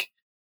be like,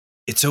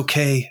 It's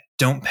okay.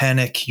 Don't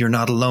panic. You're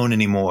not alone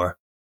anymore.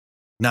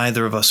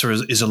 Neither of us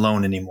is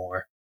alone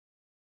anymore.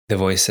 The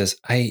voice says,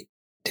 I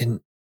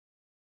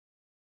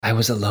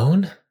was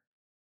alone?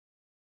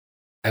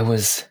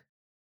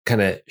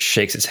 Kind of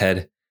shakes its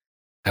head.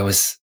 I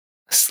was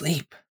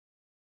asleep.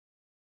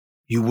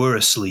 You were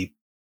asleep,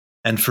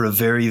 and for a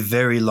very,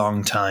 very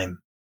long time.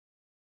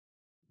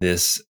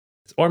 This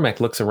Ormec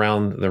looks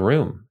around the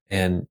room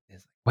and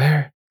is like,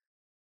 Where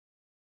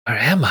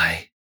am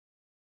I?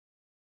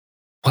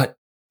 What?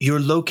 You're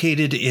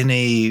located in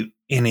a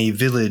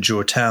village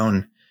or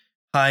town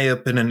high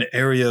up in an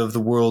area of the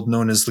world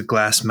known as the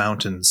Glass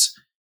Mountains.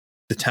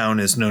 The town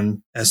is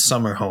known as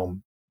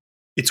Summerhome.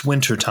 It's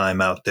winter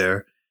time out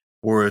there,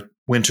 or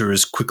winter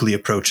is quickly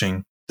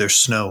approaching. There's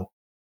snow.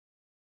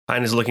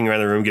 Pine is looking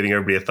around the room, giving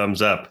everybody a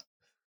thumbs up.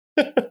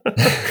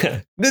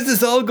 This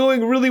is all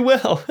going really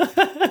well.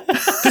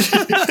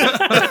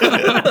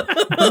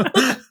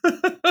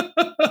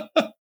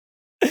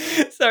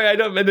 Sorry, I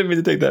didn't mean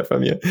to take that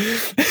from you.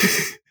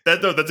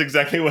 That's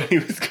exactly what he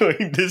was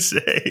going to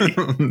say.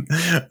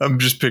 I'm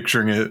just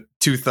picturing it.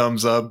 2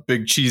 thumbs up,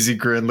 big cheesy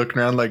grin, looking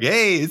around like,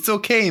 hey, it's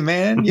okay,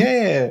 man.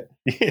 Yeah.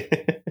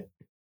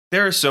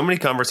 There are so many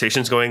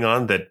conversations going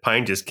on that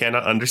Pine just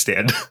cannot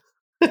understand.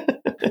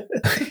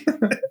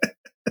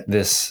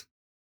 This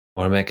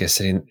Ormec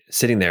is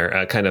sitting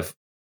there, kind of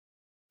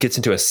gets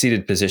into a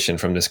seated position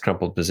from this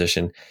crumpled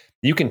position.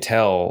 You can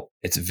tell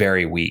it's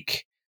very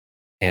weak.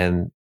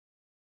 And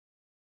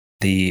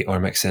the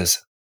Ormec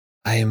says,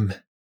 I'm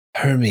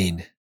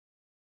Hermine.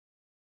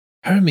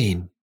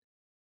 Hermine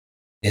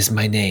is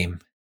my name.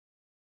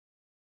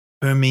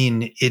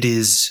 Hermine, it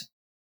is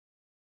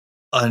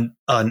an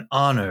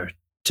honor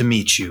to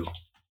meet you.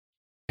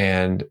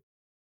 And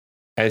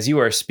as you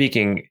are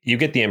speaking, you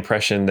get the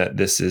impression that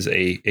this is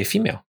a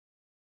female.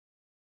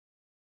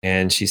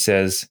 And she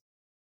says,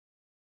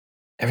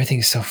 everything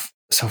is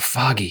so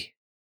foggy.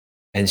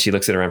 And she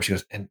looks at her arm. She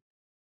goes, and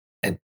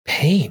and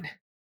pain.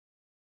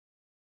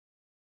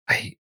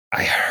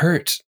 I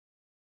hurt.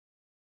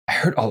 I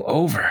hurt all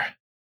over.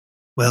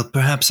 Well,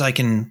 perhaps I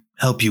can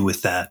help you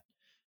with that.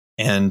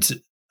 And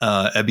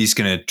Ebby's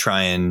going to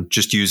try and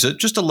just use it,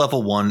 just a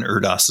level 1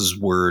 Erdas's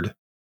word.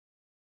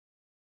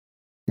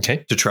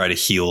 Okay. To try to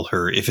heal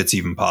her, if it's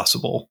even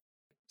possible.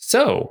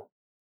 So,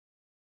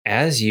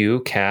 as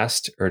you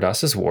cast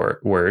Erdas's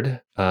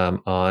word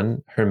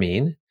on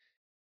Hermine,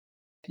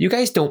 you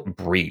guys don't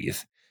breathe,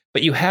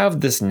 but you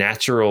have this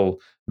natural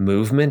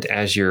movement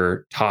as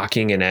you're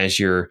talking and as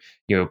you're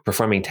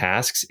performing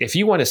tasks. If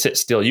you want to sit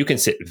still, you can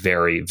sit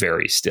very,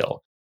 very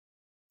still.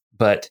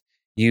 But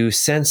you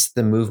sense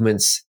the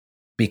movements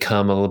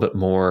become a little bit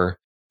more,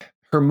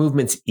 her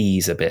movements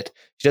ease a bit.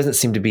 She doesn't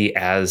seem to be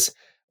as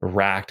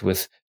racked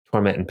with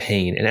torment and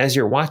pain. And as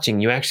you're watching,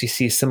 you actually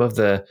see some of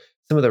the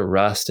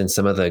rust and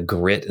some of the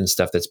grit and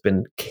stuff that's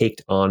been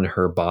caked on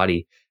her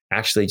body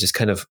actually just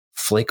kind of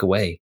flake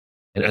away.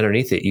 And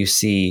underneath it, you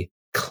see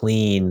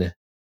clean,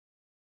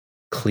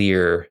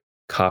 clear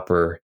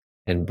copper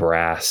and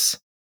brass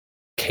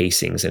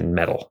casings and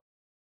metal.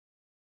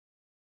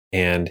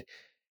 And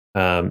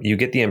you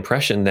get the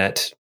impression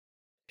that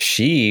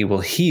she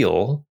will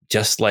heal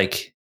just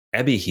like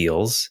Ebby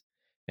heals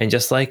and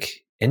just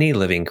like any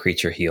living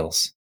creature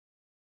heals.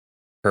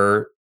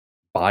 Her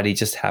body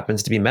just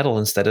happens to be metal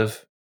instead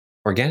of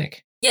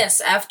organic.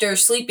 Yes, after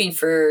sleeping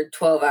for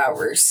 12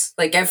 hours,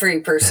 like every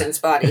person's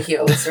body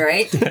heals,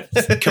 right?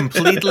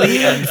 Completely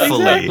and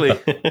fully.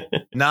 Exactly.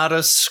 Not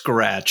a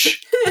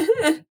scratch.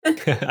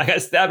 I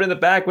got stabbed in the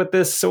back with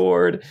this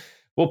sword.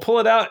 We'll pull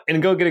it out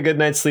and go get a good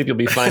night's sleep. You'll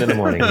be fine in the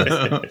morning.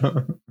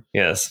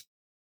 Yes.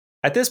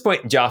 At this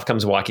point, Joff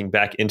comes walking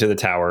back into the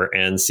tower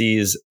and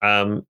sees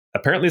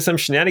apparently some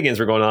shenanigans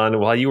were going on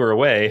while you were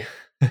away.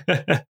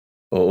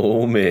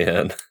 Oh,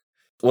 man.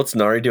 What's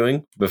Nari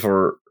doing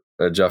before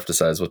Joff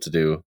decides what to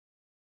do?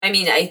 I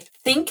mean, I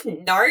think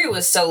Nari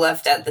was still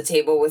left at the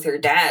table with her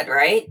dad,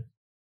 right?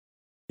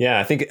 Yeah,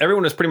 I think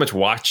everyone was pretty much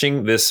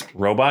watching this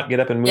robot get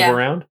up and move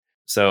around.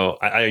 So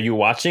are you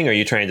watching? Are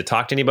you trying to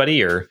talk to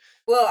anybody? Or?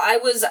 Well,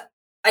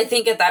 I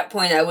think at that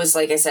point I was,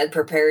 like I said,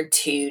 prepared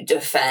to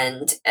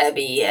defend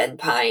Ebby and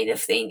Pine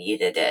if they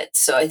needed it.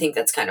 So I think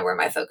that's kind of where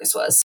my focus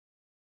was.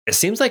 It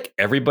seems like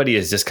everybody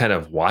is just kind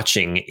of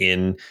watching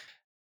in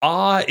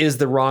awe is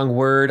the wrong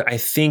word. I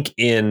think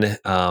in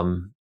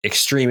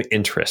extreme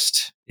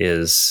interest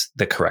is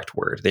the correct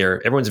word.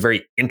 Everyone's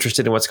very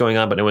interested in what's going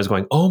on, but no one's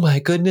going, oh my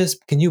goodness,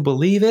 can you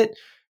believe it?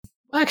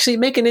 Well, actually,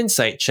 make an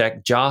insight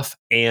check, Joff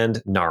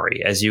and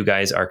Nari, as you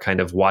guys are kind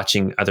of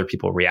watching other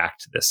people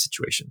react to this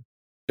situation.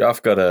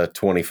 Joff got a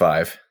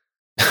 25.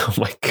 Oh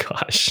my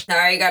gosh.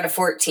 Nari got a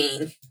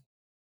 14.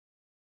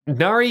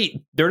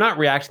 Nari, they're not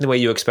reacting the way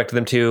you expected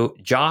them to.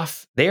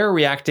 Joff, they are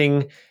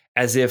reacting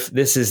as if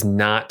this is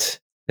not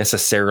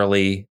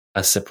necessarily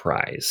a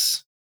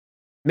surprise.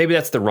 Maybe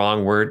that's the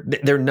wrong word.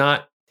 They're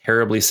not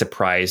terribly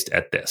surprised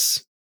at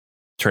this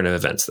turn of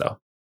events, though.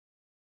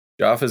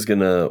 Joff is going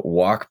to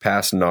walk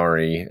past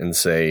Nari and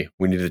say,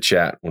 we need to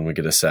chat when we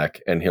get a sec,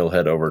 and he'll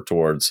head over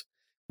towards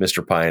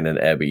Mr. Pine and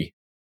Ebby.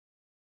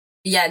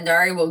 Yeah,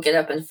 Nari will get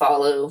up and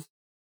follow.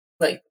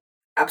 Like,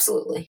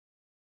 absolutely.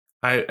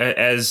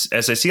 As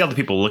I see all the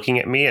people looking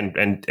at me, and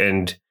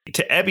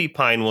to Ebby,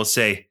 Pine will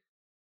say,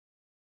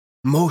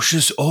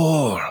 Moshe's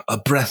ore, a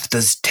breath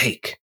does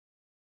take.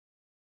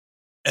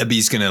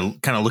 Ebby's going to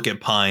kind of look at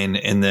Pine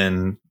and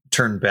then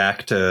turn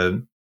back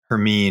to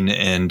Hermine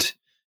and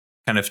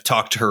kind of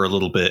talk to her a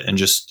little bit and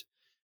just,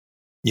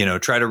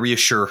 try to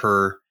reassure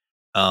her.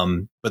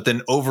 But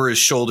then over his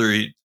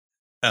shoulder,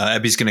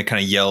 Ebby's going to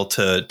kind of yell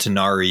to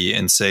Nari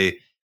and say,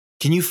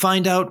 can you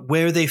find out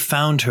where they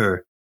found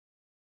her?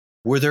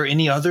 Were there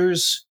any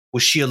others?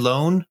 Was she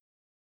alone?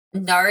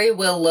 Nari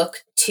will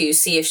look to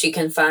see if she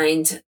can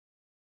find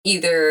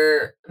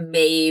either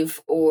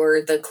Maeve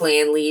or the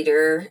clan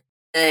leader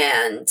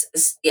and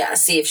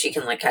see if she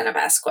can kind of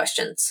ask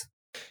questions.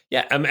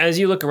 Yeah, as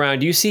you look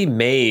around, you see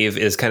Maeve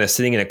is kind of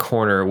sitting in a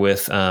corner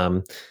with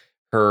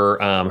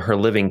her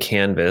living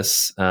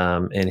canvas,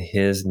 and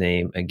his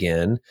name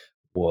again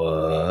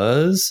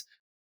was...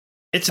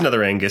 It's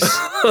another Angus.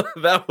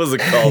 That was a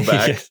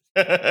callback.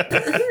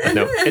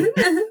 No,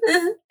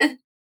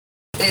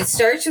 it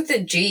starts with a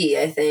G,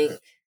 I think.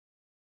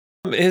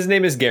 His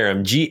name is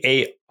Garim,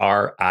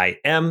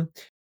 Garim.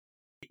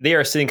 They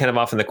are sitting kind of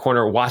off in the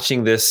corner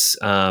watching this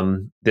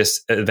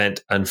this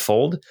event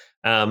unfold.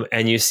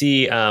 And you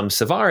see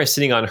Savar is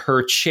sitting on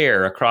her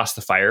chair across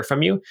the fire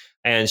from you.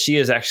 And she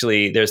is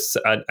actually, there's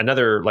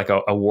another,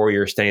 a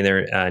warrior standing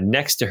there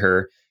next to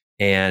her.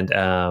 And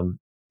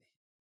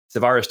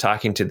Savar is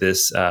talking to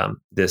this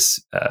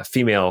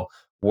female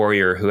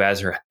warrior who has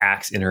her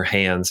axe in her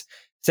hands,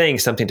 saying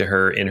something to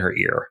her in her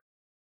ear.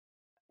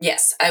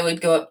 Yes, I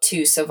would go up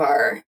to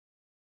Savar,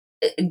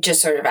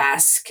 just sort of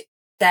ask,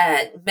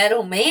 that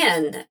metal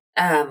man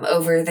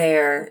over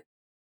there,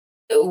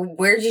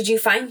 where did you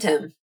find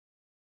him?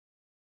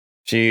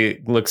 She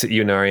looks at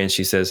you, Nari, and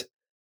she says,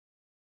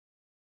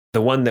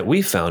 the one that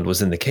we found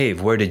was in the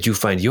cave. Where did you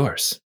find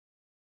yours?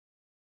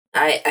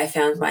 I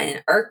found mine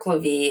in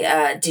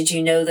Arclavy. Did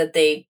you know that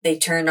they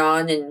turn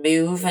on and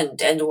move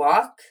and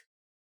walk?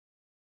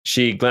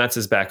 She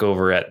glances back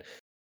over at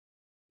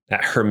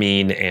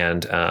Hermine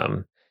and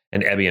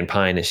Ebby and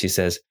Pine, and she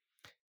says,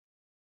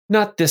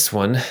 "Not this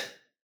one,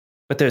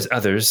 but there's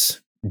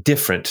others,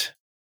 different,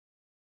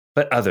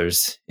 but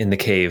others in the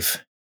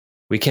cave.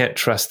 We can't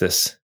trust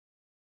this.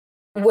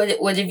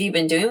 What have you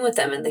been doing with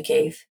them in the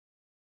cave?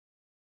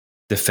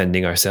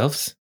 Defending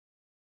ourselves?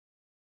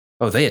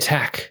 Oh, they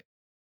attack.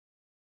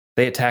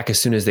 They attack as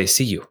soon as they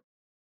see you."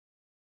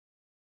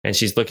 And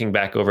she's looking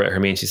back over at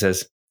Hermine. She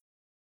says,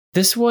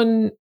 "This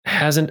one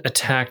hasn't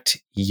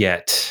attacked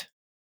yet,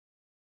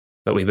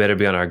 but we better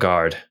be on our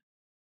guard."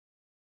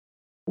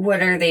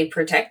 What are they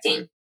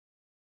protecting?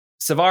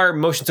 Savar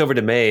motions over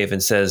to Maeve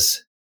and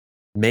says,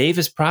 "Maeve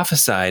has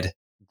prophesied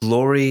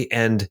glory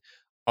and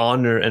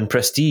honor and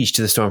prestige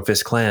to the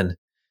Stormfist clan,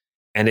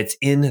 and it's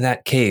in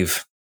that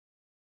cave."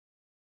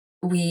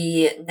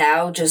 We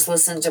now just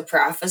listen to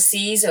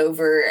prophecies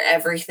over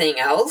everything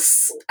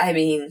else? I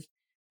mean,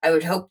 I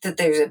would hope that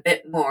there's a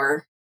bit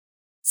more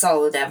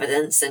solid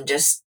evidence than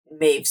just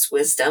Maeve's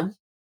wisdom.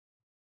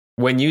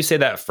 When you say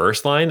that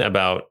first line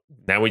about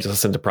now we just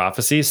listen to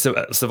prophecies,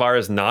 Savar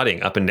is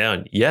nodding up and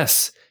down.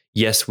 Yes,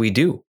 we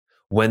do.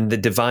 When the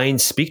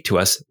divines speak to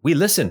us, we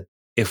listen.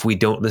 If we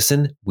don't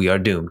listen, we are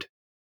doomed.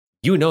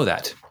 You know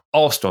that.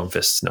 All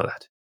Stormfists know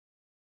that.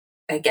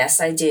 I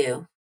guess I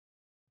do.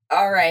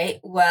 All right,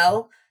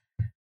 well,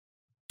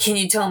 can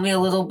you tell me a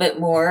little bit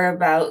more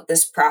about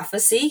this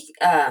prophecy?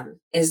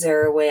 Is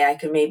there a way I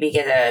could maybe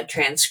get a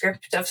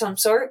transcript of some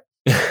sort?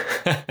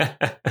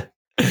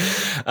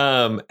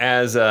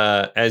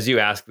 As you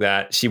ask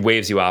that, she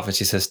waves you off and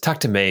she says, "Talk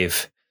to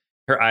Maeve."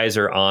 Her eyes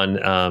are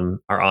on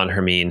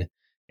Hermine,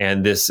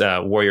 and this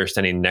warrior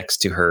standing next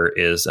to her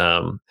is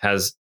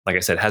has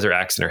her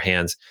axe in her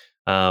hands.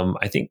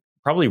 I think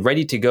probably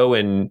ready to go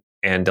and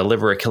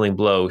deliver a killing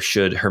blow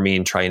should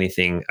Hermine try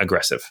anything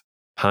aggressive.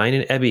 Pine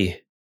and Ebby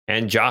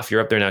and Joff,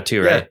 you're up there now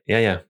too, right?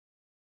 Yeah.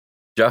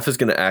 Joff is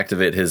going to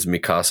activate his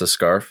Mikasa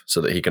scarf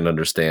so that he can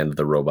understand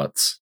the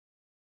robots.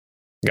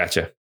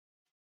 Gotcha.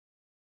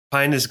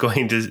 Pine is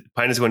going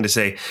to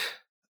say,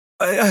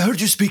 I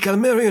heard you speak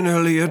Almerian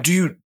earlier. Do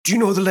you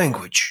know the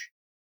language?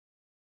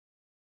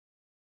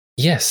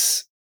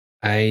 Yes,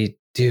 I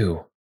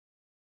do.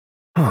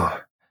 Huh.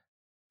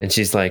 And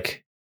she's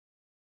like,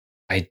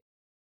 "I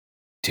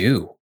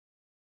do."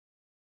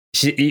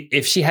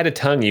 If she had a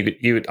tongue,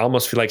 you would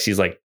almost feel like she's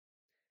like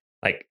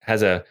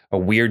has a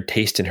weird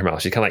taste in her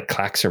mouth. She kind of like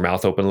clacks her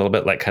mouth open a little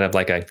bit, like kind of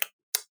like a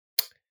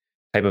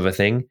type of a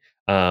thing.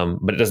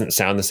 But it doesn't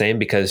sound the same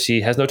because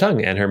she has no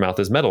tongue and her mouth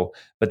is metal.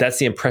 But that's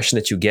the impression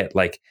that you get.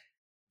 Like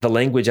the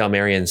language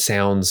Almerian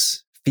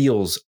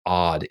feels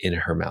odd in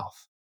her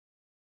mouth.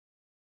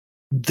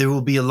 There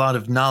will be a lot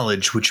of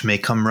knowledge which may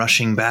come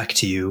rushing back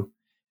to you.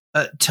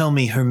 Tell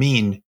me,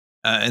 Hermine,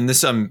 and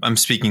this I'm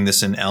speaking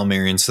this in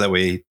Almerian so that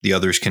way the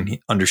others can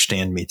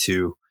understand me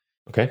too.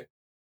 Okay.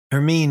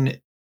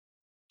 Hermine,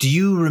 do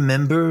you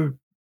remember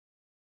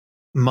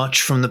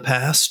much from the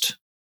past?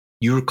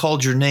 You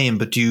recalled your name,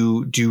 but do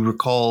you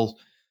recall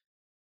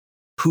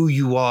who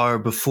you are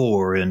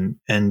before and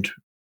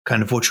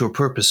kind of what your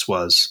purpose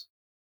was?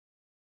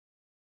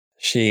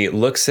 She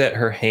looks at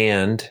her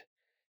hand,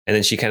 and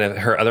then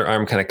her other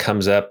arm kind of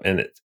comes up,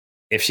 and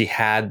if she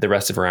had the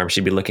rest of her arm,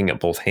 she'd be looking at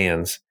both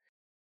hands.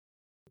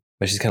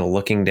 But she's kind of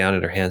looking down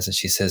at her hands, and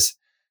she says,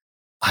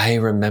 "I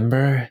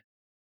remember."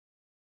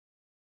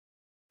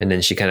 And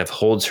then she kind of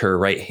holds her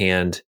right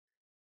hand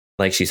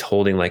like she's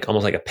holding like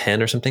almost like a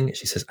pen or something.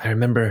 She says, "I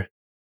remember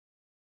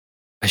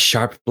a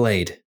sharp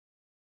blade.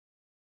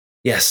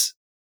 Yes,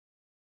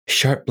 a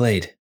sharp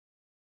blade."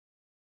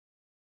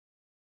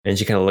 And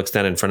she kind of looks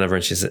down in front of her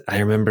and she says, "I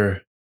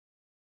remember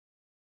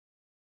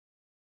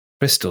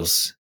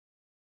crystals.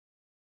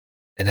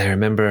 And I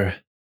remember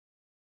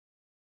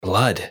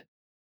blood.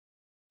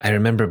 I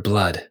remember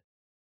blood."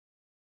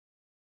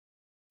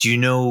 Do you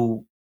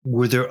know,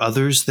 were there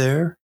others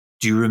there?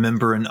 Do you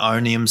remember an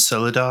Arnium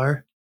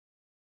Celadar?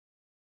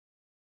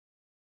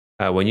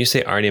 When you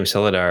say Arnium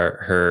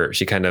Celadar,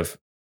 she kind of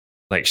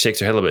like shakes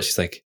her head a little bit. She's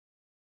like,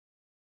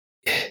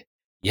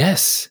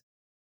 Yes,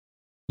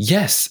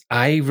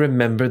 I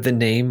remember the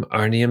name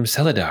Arnium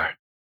Celadar.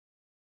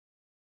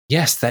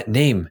 Yes, that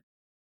name.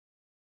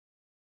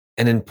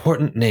 An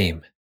important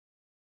name.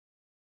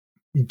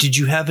 Did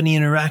you have any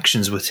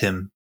interactions with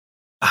him?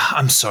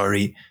 I'm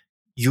sorry.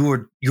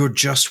 You're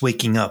just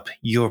waking up.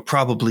 You're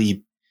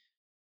probably,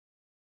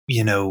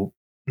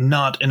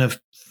 not in a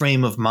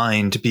frame of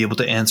mind to be able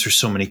to answer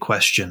so many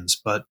questions,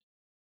 but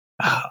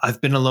I've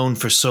been alone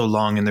for so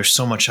long and there's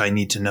so much I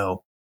need to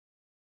know.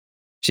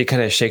 She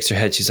kind of shakes her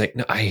head. She's like,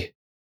 "No,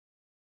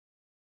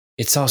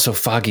 it's all so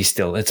foggy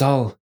still. It's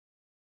all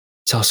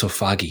so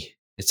foggy.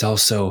 It's all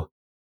so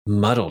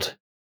muddled.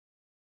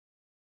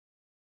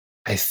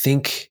 I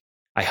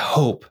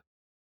hope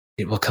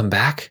it will come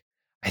back.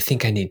 I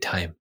think I need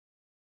time."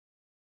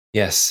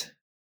 Yes,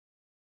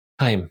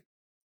 time.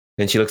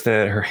 Then she looks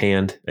at her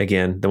hand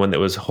again, the one that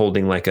was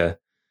holding like a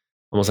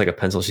almost like a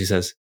pencil. She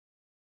says,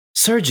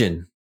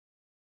 "Surgeon.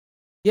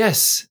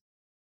 Yes.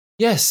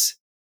 Yes.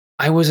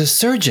 I was a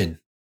surgeon.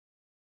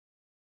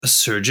 A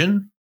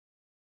surgeon?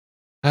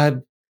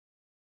 I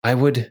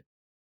would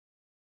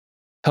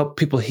help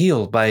people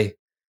heal by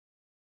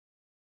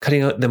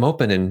cutting them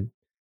open and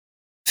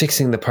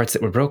fixing the parts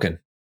that were broken."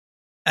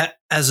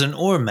 As an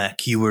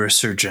Ormec, you were a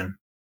surgeon.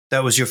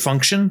 That was your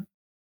function?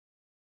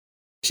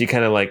 She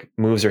kind of like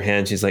moves her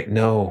hand. She's like,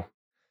 no,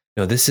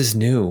 this is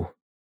new.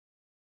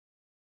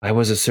 I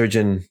was a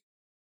surgeon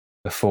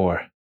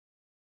before.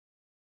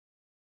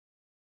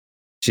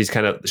 She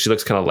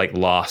looks kind of like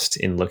lost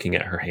in looking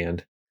at her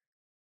hand.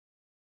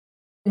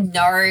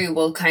 Nari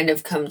will kind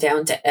of come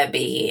down to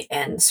Ebby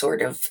and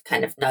sort of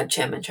kind of nudge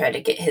him and try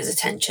to get his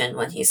attention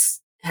when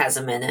has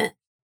a minute.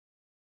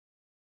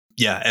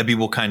 Yeah, Ebby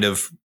will kind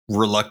of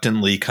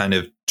reluctantly kind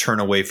of turn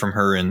away from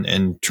her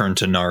and turn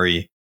to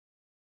Nari.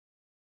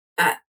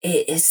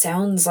 It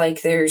sounds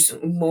like there's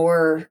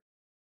more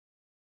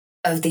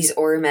of these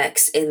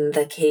Ormecs in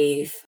the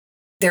cave.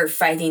 They're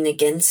fighting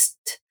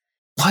against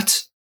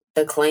What?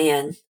 the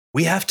clan.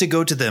 We have to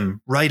go to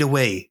them right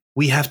away.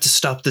 We have to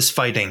stop this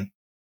fighting.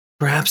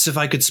 Perhaps if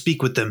I could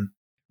speak with them.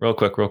 Real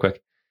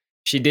quick.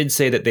 She did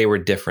say that they were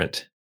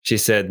different. She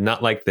said,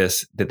 not like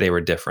this, that they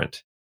were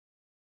different.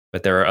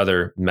 But there are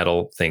other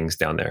metal things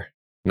down there.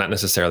 Not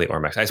necessarily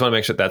Ormecs. I just want to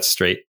make sure that's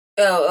straight.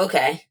 Oh,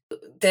 okay.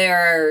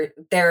 There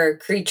are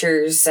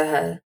creatures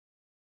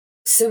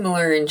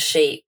similar in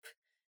shape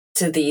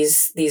to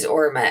these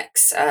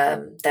Ormecs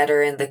that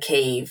are in the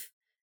cave.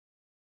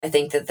 I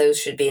think that those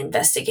should be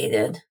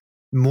investigated.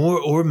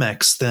 More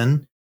Ormecs,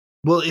 then?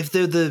 Well, if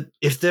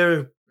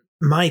they're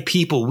my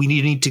people, we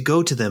need to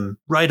go to them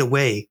right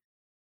away.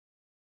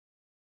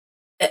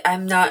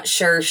 I'm not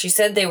sure. She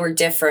said they were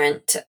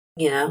different.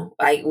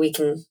 We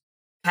can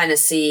kind of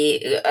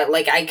see,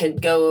 I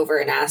could go over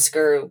and ask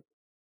her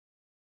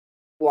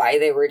why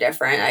they were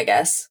different, I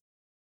guess.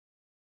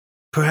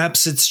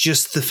 Perhaps it's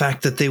just the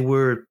fact that they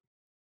were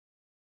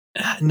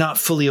not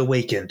fully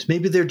awakened.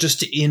 Maybe they're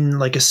just in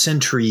like a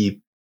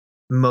sentry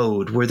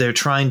mode where they're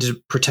trying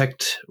to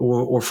protect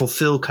or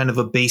fulfill kind of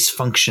a base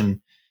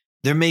function.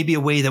 There may be a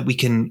way that we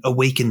can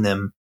awaken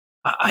them.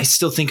 I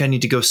still think I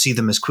need to go see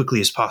them as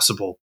quickly as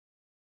possible.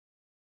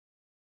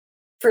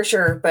 For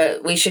sure,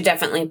 but we should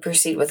definitely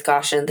proceed with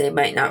caution. They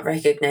might not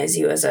recognize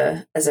you as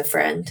a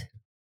friend.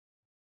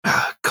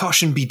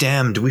 Caution be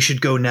damned. We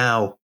should go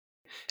now.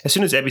 As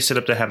soon as Ebby stood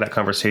up to have that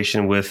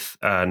conversation with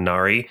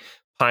Nari,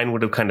 Pine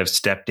would have kind of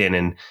stepped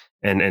in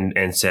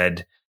and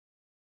said,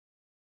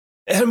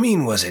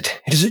 "Hermine, was it?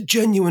 It is a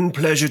genuine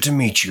pleasure to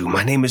meet you.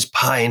 My name is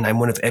Pine. I'm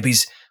one of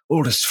Ebby's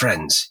oldest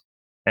friends."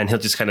 And he'll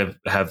just kind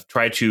of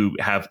try to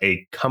have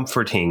a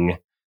comforting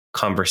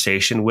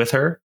conversation with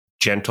her,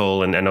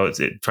 gentle, and I know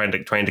it's trying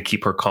to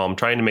keep her calm,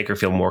 trying to make her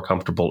feel more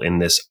comfortable in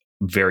this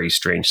very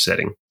strange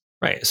setting.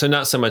 Right. So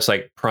not so much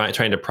like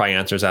trying to pry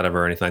answers out of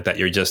her or anything like that.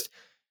 You're just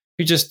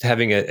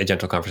having a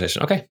gentle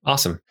conversation. Okay,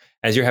 awesome.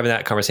 As you're having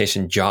that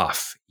conversation,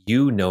 Joff,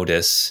 you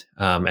notice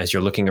as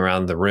you're looking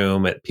around the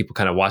room at people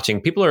kind of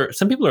watching,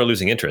 some people are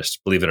losing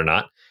interest, believe it or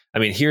not. I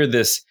mean, here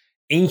this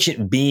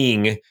ancient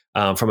being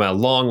from a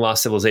long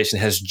lost civilization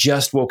has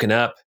just woken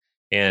up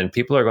and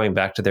people are going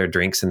back to their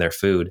drinks and their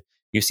food.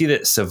 You see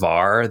that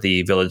Savar,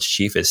 the village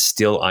chief, is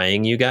still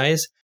eyeing you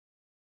guys.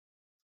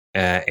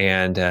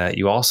 And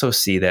you also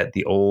see that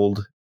the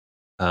old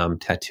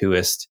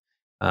tattooist,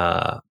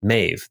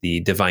 Maeve, the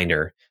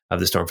diviner of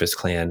the Stormfist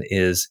clan,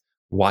 is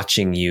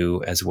watching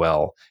you as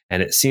well.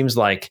 And it seems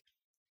like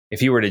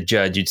if you were to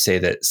judge, you'd say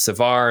that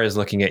Savar is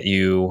looking at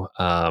you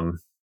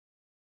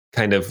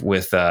kind of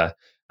with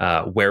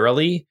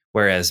warily,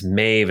 whereas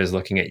Maeve is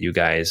looking at you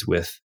guys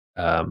with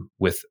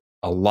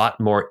a lot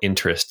more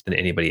interest than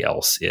anybody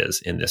else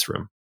is in this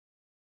room.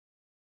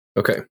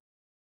 Okay.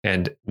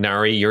 And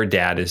Nari, your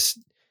dad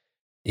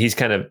he's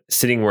kind of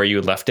sitting where you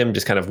left him,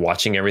 just kind of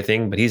watching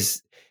everything, but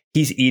he's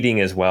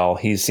eating as well.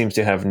 He seems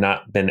to have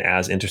not been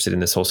as interested in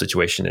this whole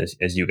situation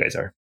as you guys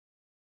are.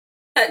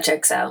 That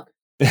checks out.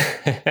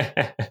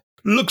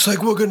 Looks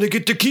like we're going to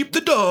get to keep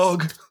the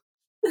dog.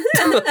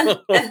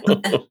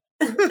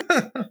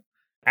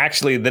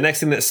 Actually, the next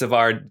thing that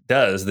Savar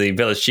does, the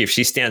village chief,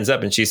 she stands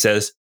up and she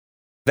says,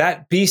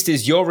 "That beast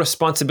is your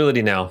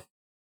responsibility now.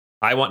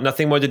 I want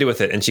nothing more to do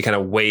with it." And she kind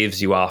of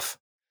waves you off,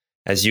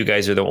 as you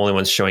guys are the only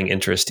ones showing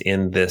interest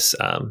in this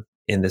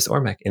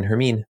Ormec, in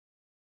Hermine.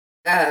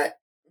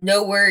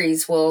 No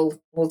worries. We'll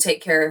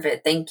take care of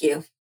it. Thank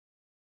you.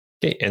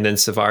 Okay, and then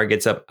Savar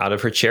gets up out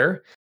of her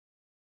chair.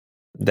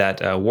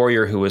 That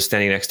warrior who was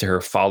standing next to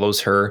her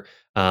follows her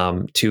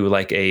to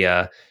like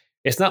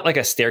it's not like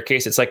a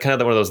staircase. It's like kind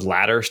of one of those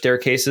ladder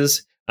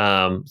staircases.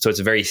 So it's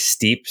a very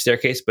steep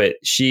staircase, but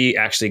she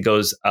actually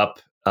goes up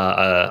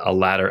a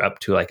ladder up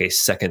to like a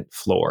second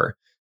floor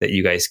that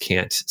you guys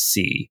can't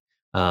see.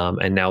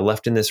 And now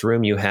left in this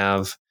room, you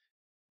have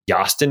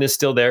Yastin is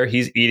still there.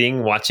 He's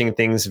eating, watching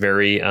things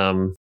very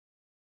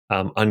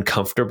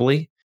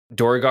uncomfortably.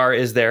 Dorgar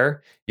is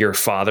there. Your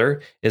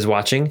father is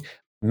watching.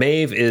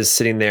 Maeve is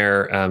sitting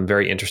there,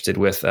 very interested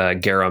with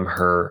Garum,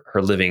 her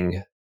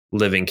living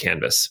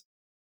canvas.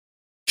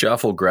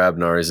 Joff will grab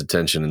Nari's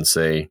attention and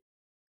say,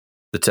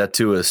 "The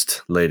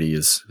tattooist lady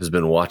has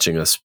been watching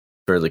us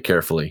fairly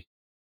carefully."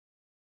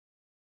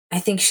 I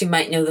think she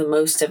might know the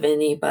most of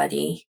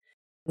anybody.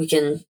 We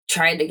can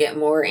try to get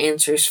more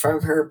answers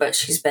from her, but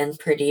she's been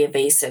pretty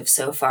evasive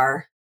so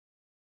far.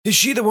 Is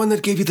she the one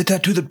that gave you the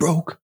tattoo that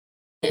broke?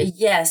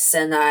 Yes,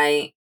 and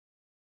I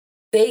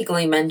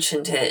vaguely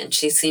mentioned it, and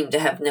she seemed to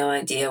have no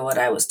idea what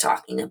I was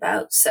talking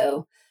about,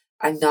 so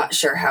I'm not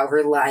sure how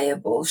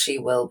reliable she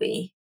will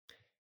be.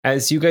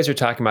 As you guys are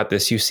talking about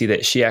this, you see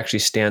that she actually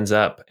stands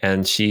up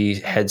and she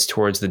heads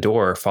towards the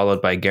door,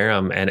 followed by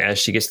Garum. And as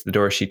she gets to the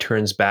door, she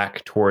turns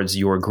back towards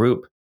your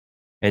group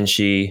and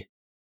she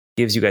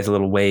gives you guys a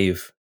little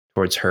wave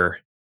towards her.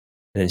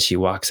 And then she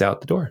walks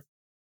out the door.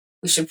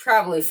 We should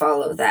probably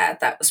follow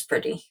that. That was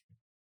pretty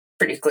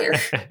clear.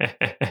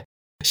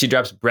 She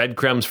drops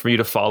breadcrumbs for you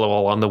to follow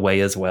along the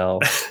way as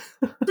well.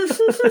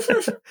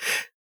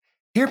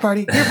 Here,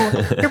 party. Here,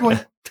 boy. Here,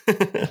 boy.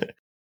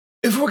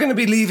 If we're going to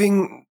be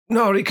leaving,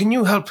 Nari, can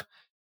you help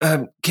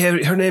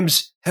carry... Her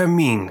name's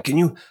Hermine. Can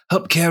you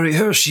help carry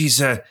her?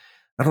 She's... I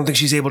don't think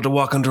she's able to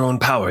walk under her own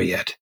power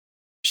yet.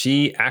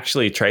 She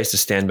actually tries to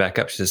stand back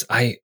up. She says,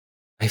 I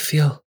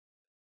feel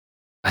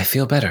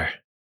better.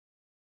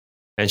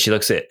 And she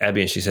looks at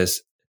Abby and she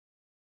says,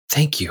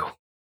 "Thank you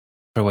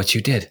for what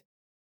you did."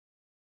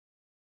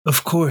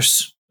 Of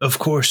course.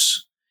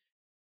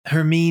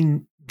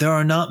 Hermine, there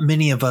are not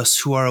many of us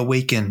who are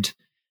awakened.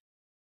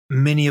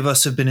 Many of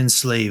us have been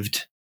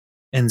enslaved.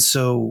 And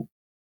so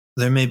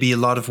there may be a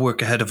lot of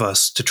work ahead of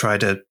us to try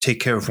to take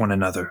care of one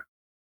another.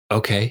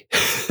 Okay.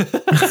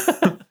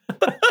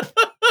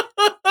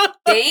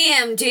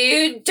 Damn,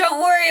 dude. Don't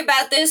worry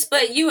about this,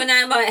 but you and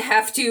I might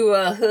have to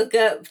hook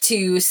up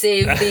to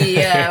save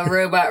the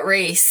robot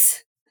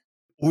race.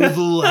 We're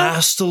the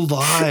last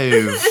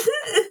alive.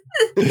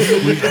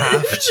 We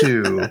have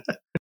to.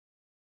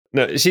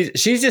 No, she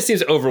just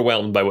seems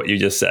overwhelmed by what you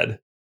just said.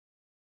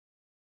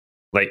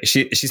 Like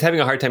she's having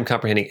a hard time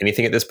comprehending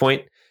anything at this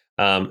point.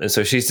 And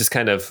so she's just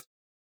kind of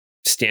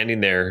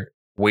standing there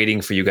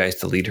waiting for you guys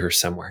to lead her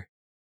somewhere.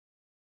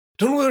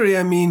 Don't worry,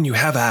 I mean, you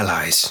have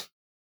allies.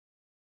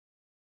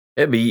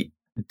 Ebby,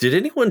 did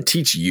anyone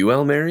teach you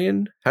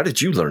Elmarian? How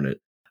did you learn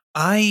it?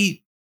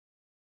 I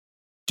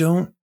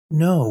don't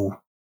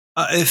know.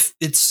 If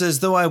it's as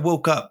though I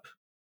woke up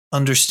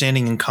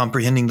understanding and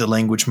comprehending the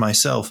language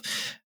myself,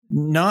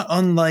 not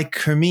unlike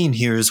Hermine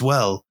here as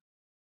well.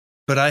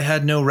 But I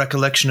had no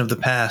recollection of the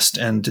past,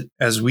 and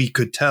as we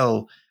could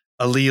tell,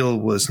 Allele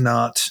was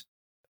not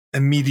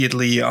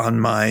immediately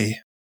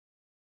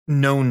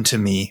known to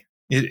me.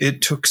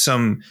 It took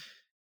some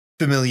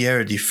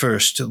familiarity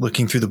first,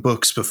 looking through the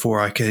books before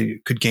I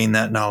could gain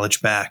that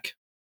knowledge back.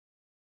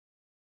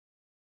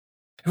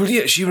 Well,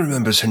 yeah, she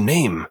remembers her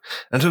name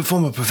and her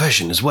former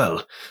profession as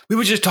well. We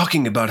were just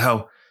talking about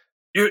how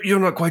you're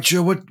not quite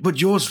sure what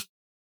yours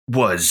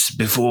was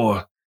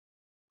before,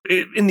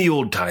 in the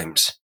old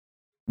times.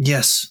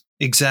 Yes,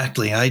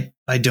 exactly. I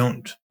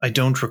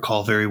don't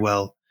recall very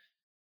well.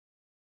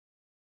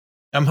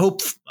 I'm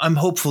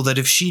hopeful that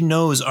if she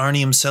knows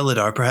Arnium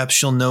Celadar, perhaps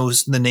she'll know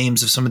the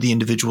names of some of the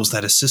individuals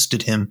that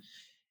assisted him,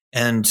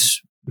 and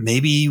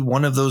maybe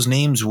one of those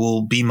names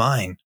will be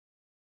mine.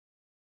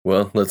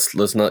 Well,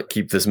 let's not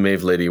keep this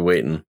Maeve lady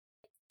waiting.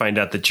 Find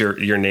out that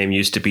your name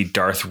used to be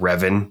Darth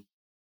Revan.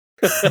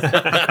 do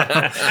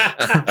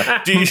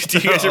you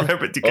guys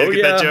remember? Do you guys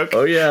get that joke?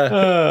 Oh yeah,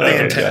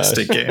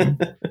 Fantastic game.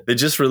 They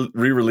just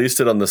re-released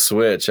it on the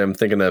Switch. I'm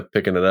thinking of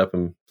picking it up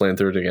and playing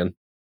through it again.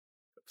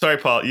 Sorry,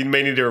 Paul. You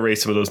may need to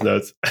erase some of those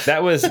notes.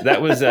 That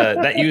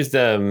used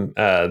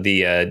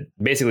the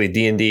basically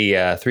D&D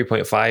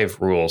 3.5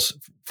 rules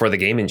for the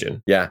game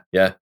engine. Yeah,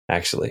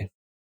 Actually.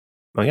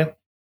 Oh yeah.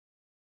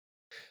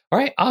 All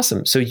right,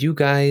 awesome. So you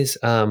guys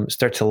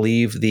start to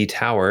leave the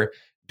tower.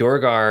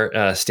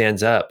 Dorgar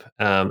stands up,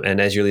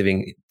 and as you're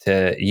leaving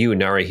to you,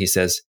 Nari, he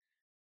says,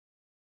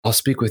 "I'll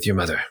speak with your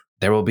mother.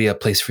 There will be a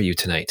place for you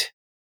tonight.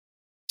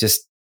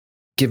 Just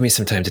give me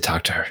some time to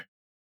talk to her."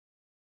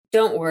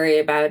 Don't worry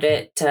about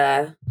it.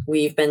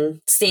 We've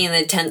been staying in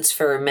the tents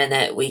for a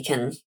minute. We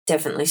can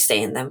definitely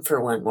stay in them for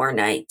one more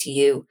night.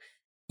 You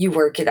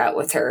work it out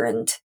with her,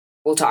 and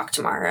we'll talk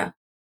tomorrow.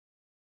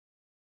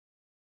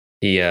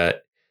 He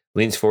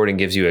leans forward and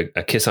gives you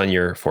a kiss on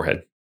your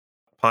forehead.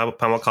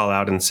 Pam will call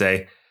out and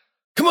say,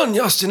 "Come on,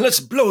 Yostin, let's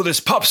blow this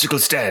popsicle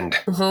stand."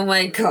 Oh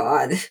my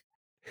god.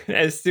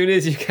 As soon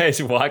as you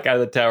guys walk out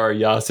of the tower,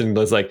 Yostin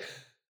was like,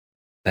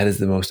 "That is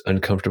the most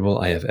uncomfortable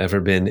I have ever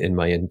been in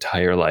my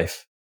entire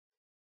life."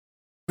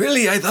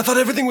 Really? I thought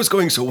everything was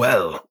going so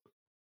well.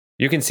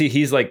 You can see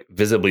he's like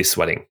visibly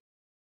sweating.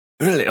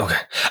 Really? Okay.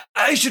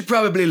 I should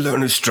probably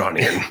learn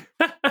Australian.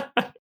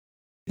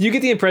 You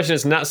get the impression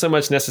it's not so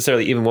much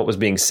necessarily even what was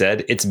being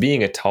said. It's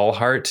being a tall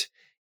heart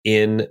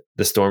in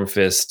the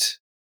Stormfist,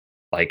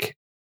 like,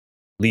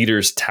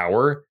 leader's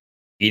tower,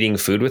 eating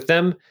food with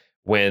them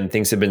when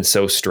things have been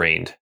so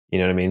strained. You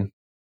know what I mean?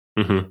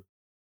 Mm-hmm.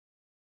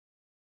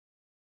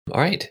 All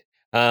right.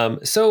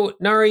 So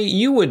Nari,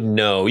 you would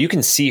know. You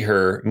can see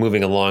her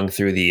moving along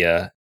through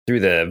the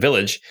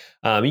village.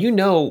 You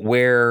know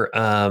where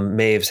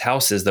Maeve's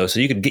house is, though, so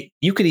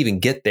you could even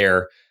get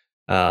there,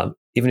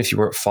 even if you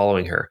weren't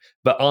following her.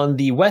 But on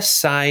the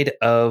west side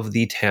of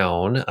the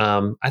town,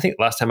 I think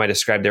last time I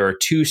described there are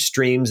two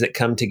streams that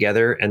come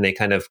together, and they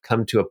kind of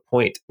come to a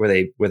point where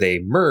they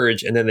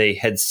merge, and then they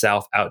head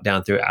south out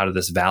of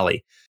this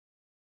valley.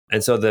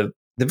 And so the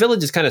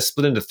village is kind of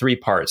split into three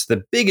parts.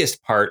 The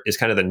biggest part is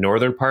kind of the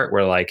northern part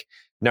where like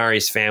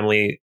Nari's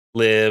family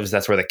lives.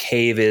 That's where the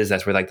cave is.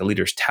 That's where like the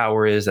leader's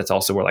tower is. That's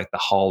also where like the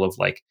hall of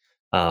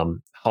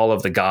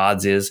the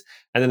gods is.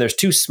 And then there's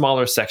two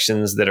smaller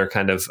sections that are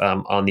kind of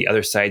on the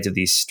other sides of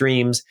these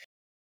streams.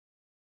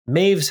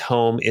 Maeve's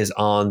home is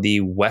on the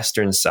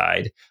western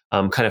side,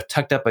 kind of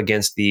tucked up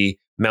against the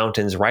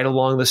mountains right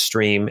along the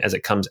stream as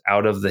it comes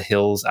out of the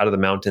hills, out of the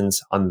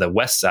mountains on the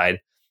west side.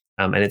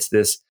 And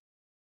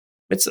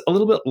it's a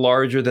little bit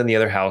larger than the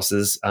other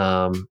houses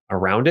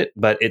around it,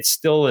 but it's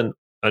still an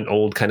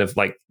old kind of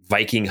like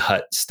Viking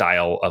hut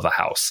style of a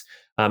house.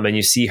 And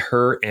you see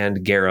her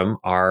and Garum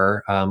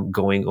are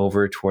going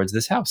over towards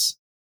this house.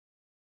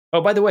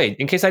 Oh, by the way,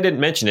 in case I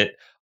didn't mention it,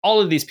 all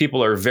of these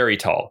people are very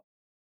tall,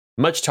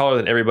 much taller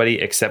than everybody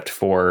except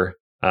for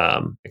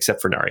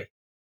Nari.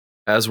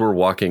 As we're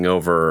walking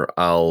over,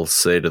 I'll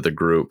say to the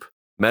group,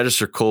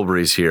 Magister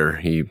Colbury's here.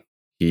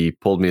 He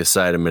pulled me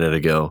aside a minute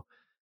ago,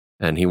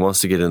 and he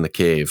wants to get in the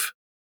cave.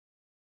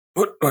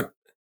 What?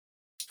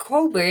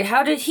 Colbury,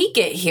 how did he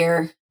get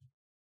here?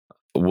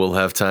 We'll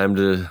have time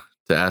to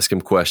ask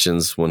him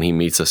questions when he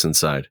meets us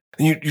inside.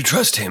 You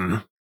trust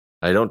him?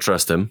 I don't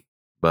trust him,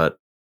 but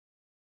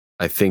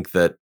I think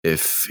that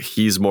if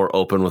he's more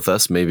open with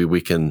us, maybe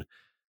we can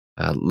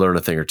learn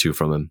a thing or two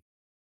from him.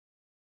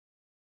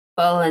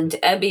 Well, and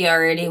Ebby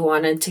already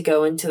wanted to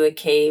go into the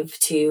cave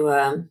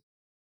to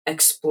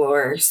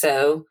explore,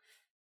 so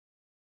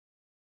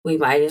we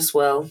might as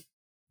well.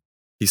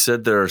 He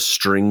said there are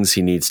strings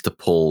he needs to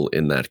pull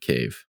in that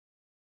cave.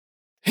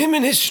 Him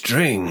and his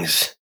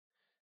strings.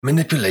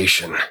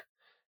 Manipulation.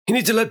 He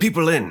needs to let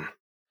people in.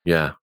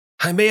 Yeah.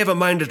 I may have a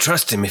mind to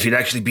trust him if he'd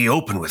actually be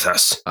open with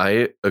us.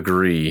 I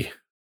agree,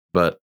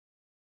 but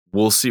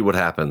we'll see what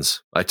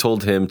happens. I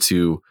told him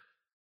to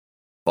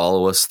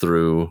follow us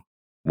through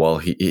while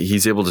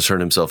he's able to turn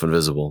himself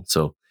invisible.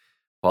 So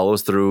follow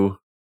us through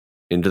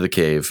into the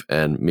cave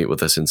and meet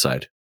with us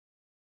inside.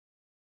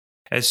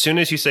 As soon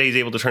as you say he's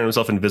able to turn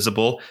himself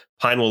invisible,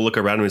 Pine will look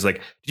around and he's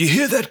like, "Do you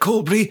hear that,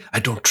 Colbury? I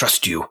don't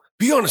trust you.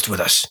 Be honest with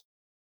us."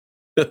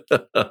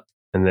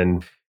 And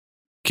then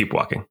keep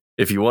walking.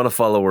 If you want to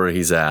follow where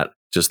he's at,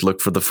 just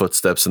look for the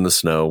footsteps in the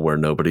snow where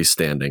nobody's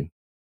standing.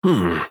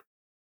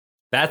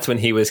 That's when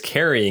he was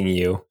carrying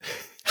you.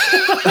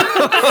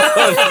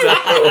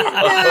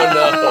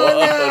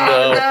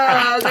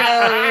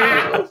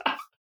 No.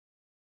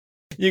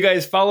 You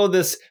guys follow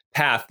this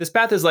path. This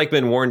path has like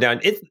been worn down.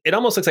 It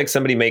almost looks like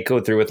somebody may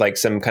go through with like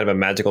some kind of a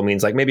magical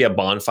means, like maybe a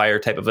bonfire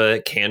type of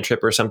a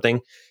cantrip or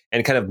something,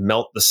 and kind of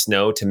melt the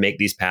snow to make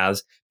these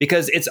paths.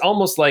 Because it's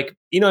almost like,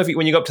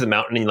 when you go up to the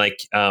mountain and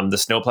like the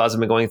snowplows have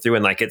been going through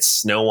and like it's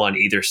snow on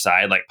either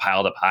side, like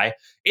piled up high.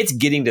 It's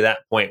getting to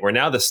that point where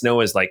now the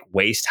snow is like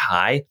waist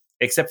high,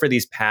 except for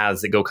these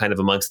paths that go kind of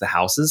amongst the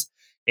houses.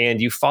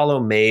 And you follow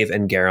Maeve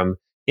and Garum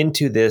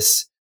into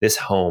this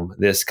home,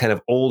 this kind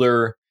of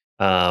older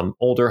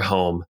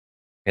home.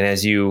 And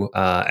as you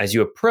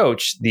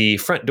approach the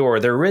front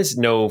door, there is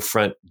no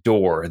front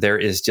door. There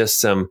is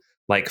just some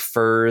like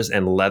furs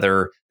and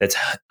leather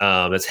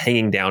that's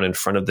hanging down in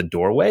front of the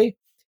doorway,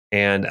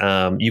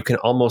 and you can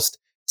almost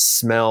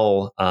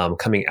smell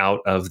coming out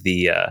of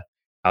the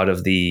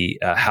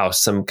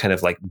house some kind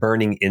of like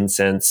burning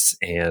incense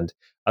and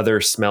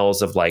other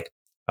smells of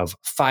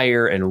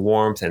fire and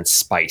warmth and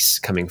spice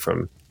coming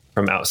from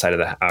outside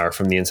of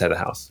from the inside of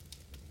the house.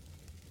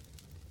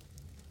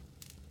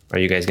 Are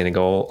you guys going to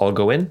all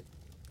go in?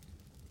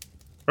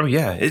 Oh,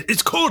 yeah.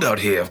 It's cold out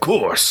here, of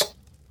course.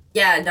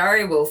 Yeah,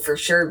 Nari will for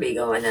sure be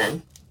going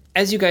in.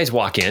 As you guys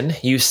walk in,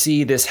 you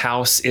see this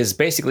house is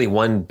basically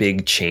one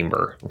big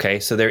chamber. Okay,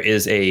 so there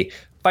is a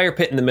fire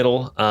pit in the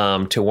middle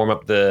to warm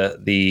up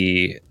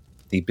the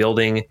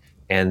building.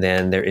 And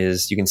then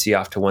you can see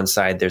off to one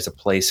side, there's a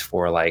place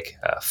for like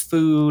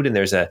food. And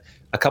there's a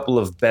couple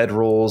of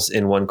bedrolls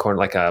in one corner,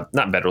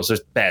 not bedrolls,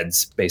 there's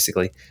beds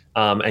basically.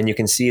 And you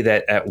can see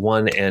that at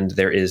one end,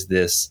 there is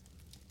this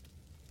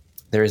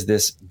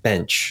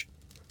bench.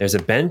 There's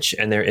a bench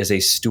and there is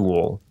a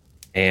stool.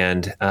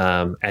 And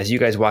as you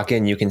guys walk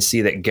in, you can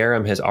see that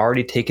Garum has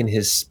already taken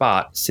his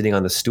spot sitting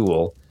on the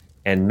stool,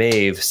 and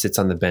Maeve sits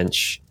on the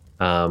bench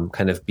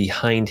kind of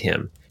behind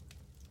him.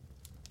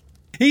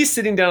 He's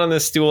sitting down on the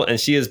stool and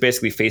she is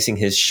basically facing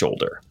his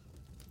shoulder.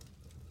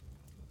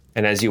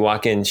 And as you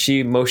walk in,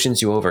 she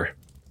motions you over.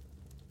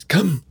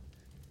 Come,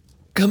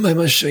 I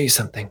must show you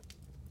something.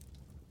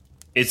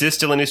 Is this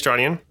still in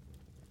Estradian?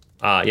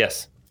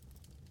 Yes.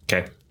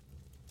 Okay.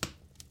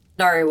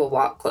 Nari will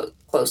walk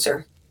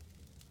closer.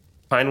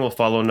 Pine will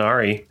follow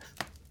Nari.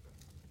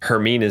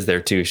 Hermine is there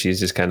too. She's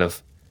just kind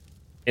of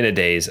in a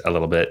daze a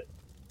little bit.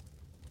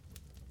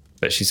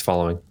 But she's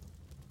following.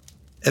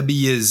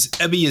 Ebby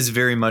is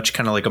very much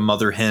kind of like a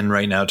mother hen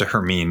right now to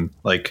Hermine,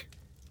 like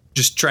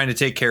just trying to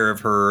take care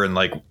of her and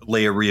like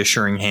lay a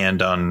reassuring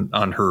hand on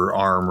her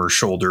arm or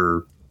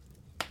shoulder,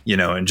 you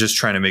know, and just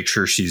trying to make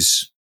sure she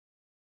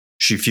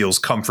feels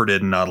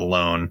comforted and not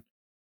alone.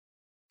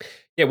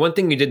 Yeah, one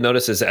thing you did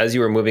notice is as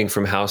you were moving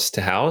from house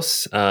to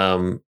house,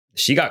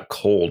 she got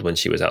cold when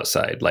she was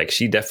outside. Like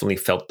she definitely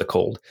felt the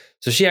cold.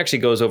 So she actually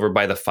goes over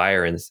by the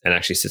fire and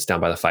actually sits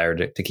down by the fire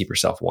to keep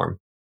herself warm.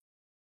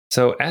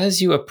 So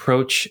as you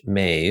approach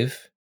Maeve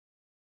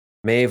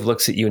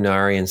looks at you,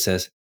 Nari, and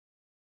says,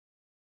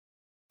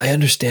 I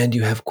understand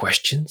you have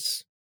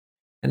questions,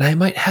 and I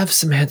might have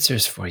some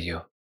answers for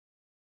you.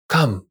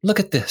 Come, look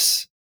at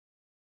this.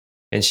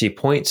 And she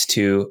points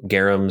to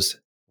Garam's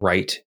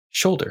right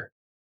shoulder.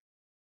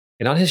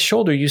 And on his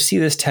shoulder, you see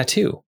this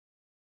tattoo.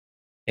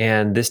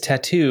 And this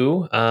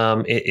tattoo,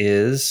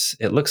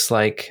 it looks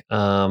like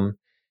there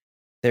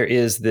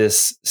is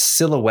this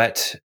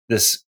silhouette,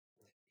 this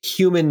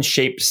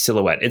human-shaped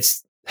silhouette.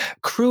 It's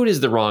crude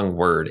is the wrong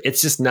word.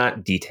 It's just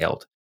not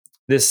detailed.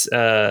 This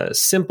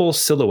simple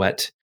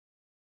silhouette.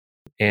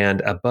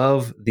 And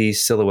above the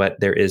silhouette,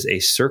 there is a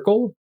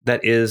circle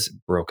that is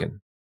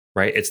broken,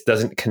 right? It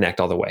doesn't connect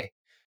all the way.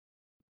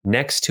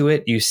 Next to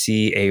it, you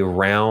see a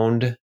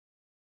round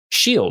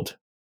shield,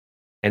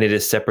 and it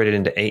is separated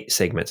into 8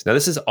 segments. Now,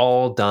 this is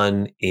all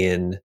done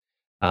in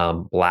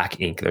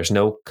black ink. There's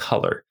no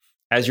color.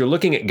 As you're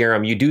looking at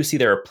Garam, you do see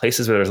there are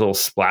places where there's little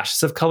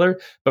splashes of color,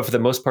 but for the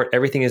most part,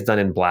 everything is done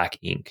in black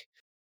ink.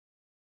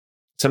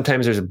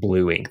 Sometimes there's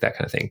blue ink, that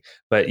kind of thing,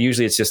 but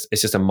usually it's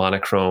just a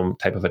monochrome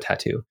type of a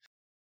tattoo.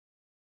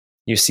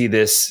 You see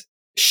this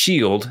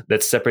shield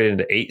that's separated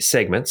into 8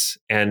 segments,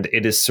 and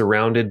it is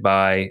surrounded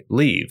by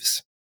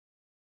leaves.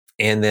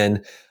 And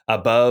then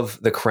above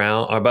the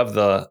crown, above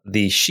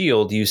the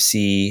shield, you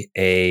see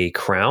a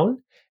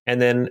crown.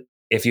 And then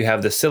if you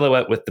have the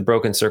silhouette with the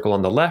broken circle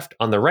on the left,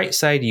 on the right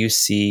side, you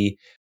see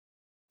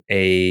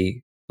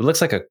it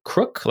looks like a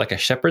crook, like a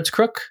shepherd's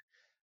crook.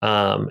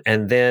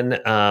 And then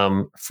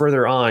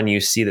further on, you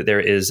see that there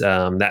is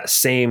that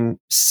same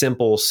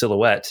simple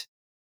silhouette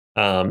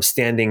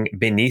standing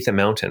beneath a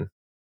mountain.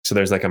 So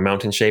there's like a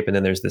mountain shape, and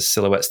then there's this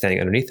silhouette standing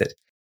underneath it.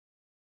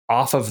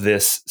 Off of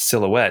this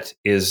silhouette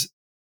is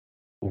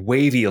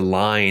wavy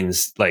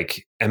lines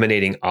like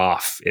emanating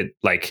off it,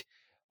 like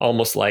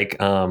almost like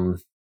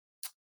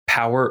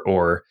power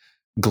or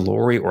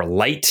glory or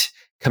light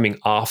coming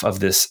off of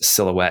this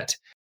silhouette.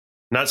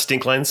 Not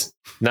stink lines?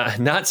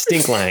 Not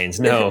stink lines.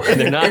 No,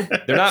 they're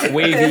not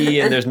wavy,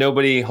 and there's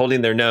nobody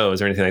holding their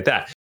nose or anything like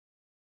that.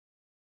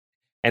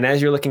 And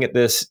as you're looking at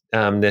this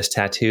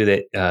tattoo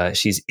that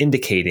she's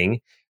indicating,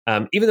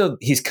 even though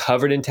he's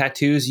covered in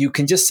tattoos, you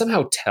can just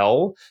somehow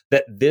tell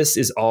that this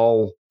is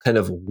all kind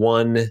of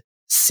one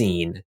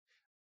scene.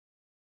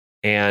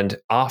 And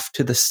off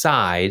to the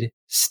side,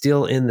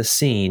 still in the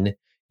scene,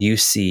 you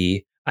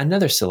see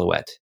another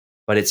silhouette,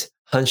 but it's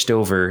hunched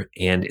over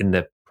and in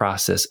the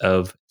process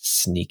of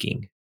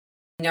sneaking.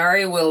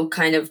 Nari will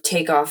kind of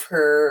take off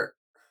her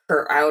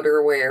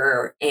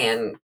outerwear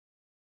and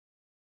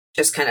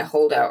just kind of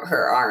hold out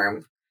her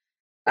arm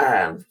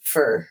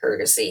for her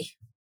to see.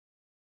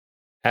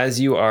 As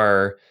you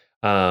are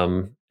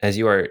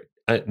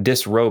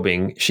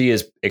disrobing, she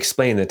is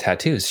explaining the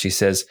tattoos. She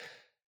says,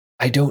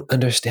 I don't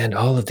understand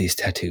all of these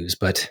tattoos,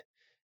 but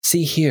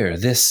see here,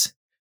 this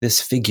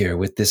figure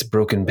with this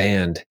broken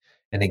band,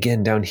 and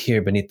again down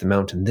here beneath the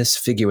mountain, this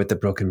figure with the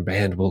broken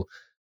band will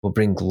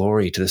bring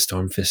glory to the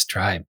Stormfist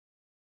tribe.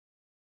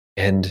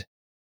 And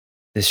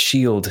this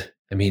shield,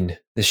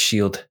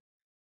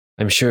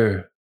 I'm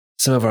sure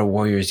some of our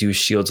warriors use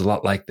shields a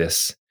lot like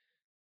this.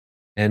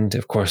 And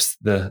of course,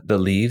 the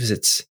leaves,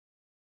 it's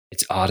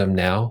autumn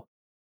now.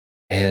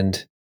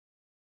 And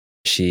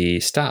she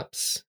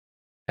stops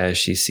as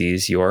she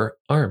sees your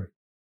arm.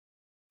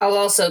 I'll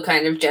also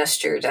kind of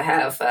gesture to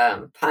have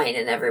Pine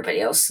and everybody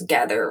else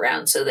gather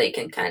around so they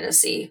can kind of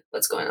see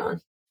what's going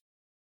on.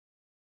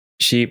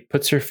 She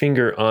puts her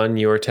finger on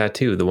your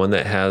tattoo, the one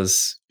that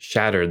has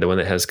shattered, the one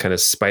that has kind of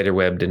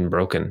spiderwebbed and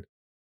broken.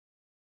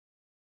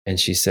 And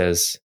she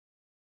says,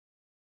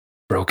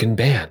 broken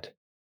band.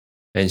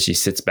 And she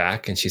sits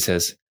back and she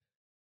says,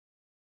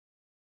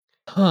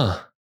 huh.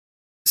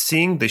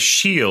 Seeing the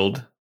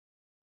shield,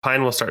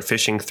 Pine will start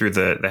fishing through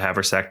the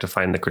haversack to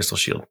find the crystal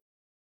shield.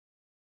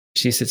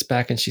 She sits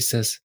back and she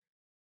says,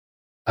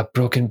 a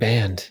broken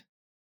band.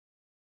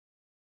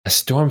 A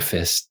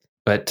Stormfist,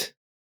 but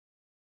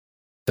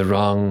the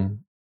wrong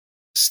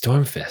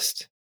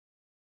Stormfist.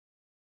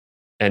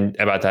 And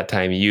about that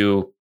time,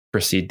 you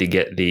proceed to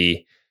get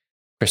the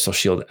crystal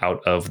shield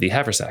out of the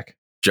haversack.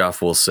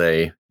 Joff will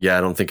say, yeah,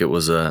 I don't think it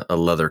was a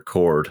leather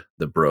cord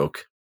that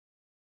broke.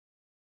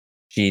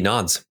 She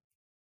nods.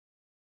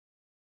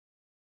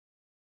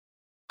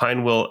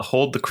 Pine will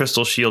hold the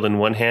crystal shield in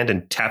one hand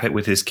and tap it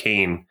with his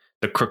cane,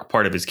 the crook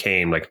part of his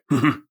cane, like,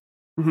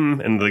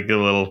 and like a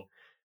little,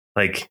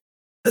 like,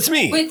 That's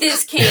me. With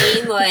his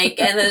cane,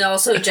 and then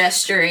also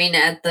gesturing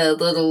at the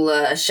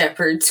little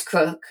shepherd's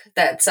crook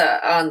that's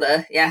on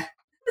the, yeah.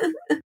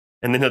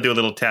 And then he'll do a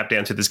little tap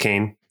dance with his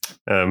cane.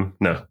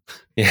 No.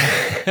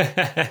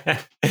 Yeah.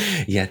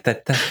 Yeah.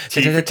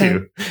 T for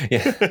two.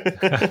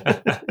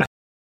 Yeah.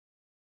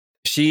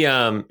 She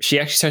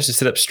actually starts to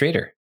sit up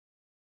straighter.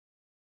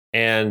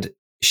 And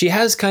she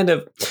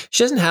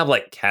doesn't have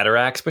like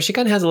cataracts, but she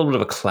kind of has a little bit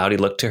of a cloudy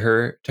look to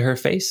her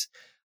face.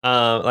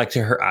 Like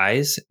to her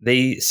eyes,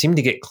 they seem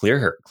to get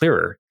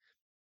clearer.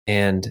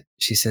 And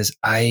she says,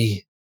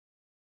 I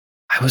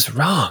was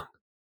wrong.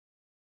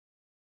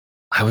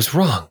 I was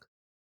wrong.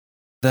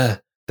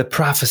 The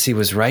prophecy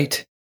was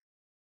right.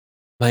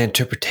 My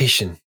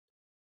interpretation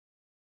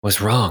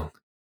was wrong.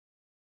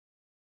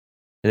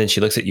 And then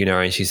she looks at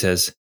Yunari and she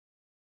says,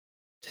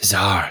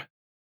 Tazar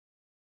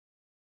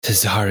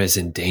is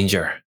in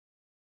danger.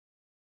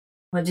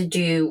 What did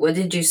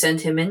you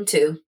send him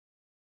into?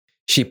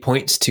 She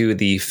points to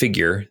the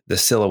figure, the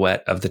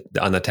silhouette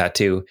on the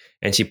tattoo,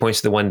 and she points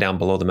to the one down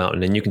below the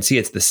mountain, and you can see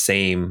it's the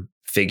same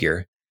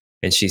figure.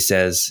 And she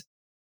says,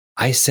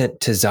 I sent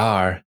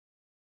Tazar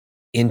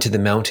into the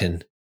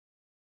mountain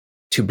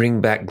to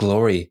bring back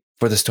glory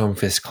for the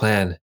Stormfist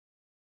clan.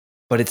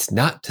 But it's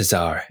not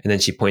Tazar. And then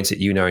she points at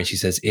Yunar and she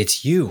says,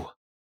 it's you.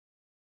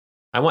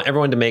 I want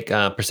everyone to make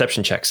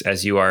perception checks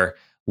as you are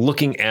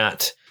looking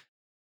at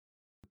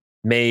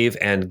Maeve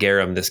and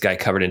Garum, this guy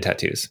covered in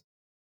tattoos.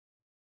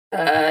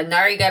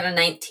 Nari got a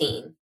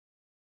 19.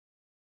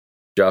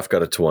 Joff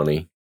got a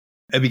 20.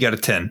 Ebby got a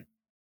 10.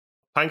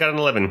 Pine got an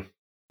 11.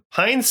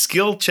 Pine's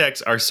skill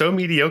checks are so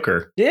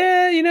mediocre.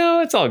 Yeah,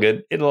 it's all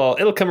good.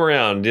 It'll come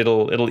around.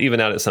 It'll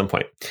even out at some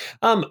point.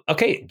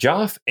 Okay,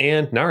 Joff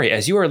and Nari,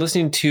 as you are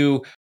listening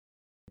to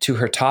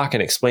her talk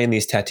and explain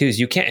these tattoos,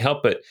 you can't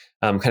help but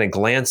kind of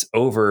glance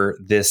over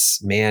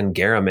this man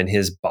Garum and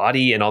his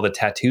body and all the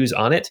tattoos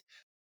on it.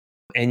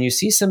 And you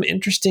see some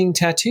interesting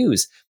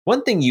tattoos.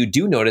 One thing you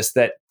do notice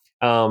that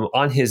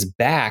on his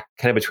back,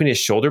 kind of between his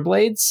shoulder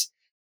blades,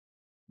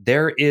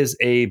 there is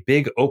a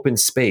big open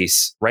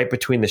space right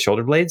between the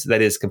shoulder blades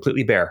that is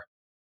completely bare.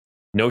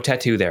 No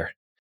tattoo there.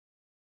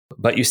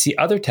 But you see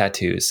other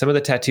tattoos. Some of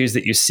the tattoos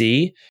that you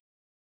see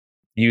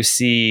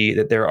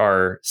that there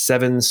are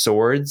 7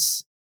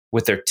 swords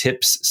with their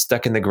tips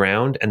stuck in the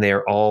ground, and they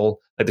are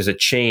all, like there's a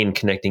chain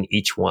connecting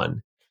each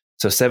one.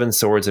 So 7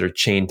 swords that are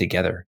chained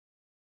together.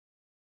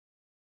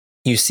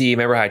 You see,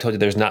 remember how I told you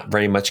there's not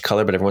very much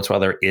color, but every once in a while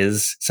there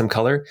is some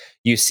color?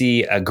 You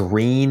see a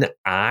green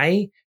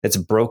eye that's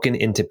broken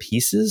into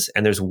pieces,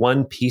 and there's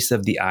one piece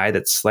of the eye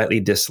that's slightly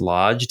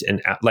dislodged,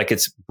 and like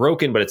it's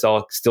broken, but it's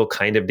all still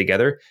kind of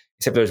together,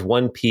 except there's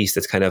one piece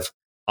that's kind of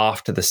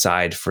off to the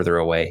side further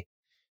away.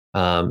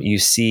 You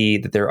see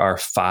that there are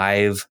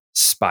 5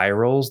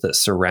 spirals that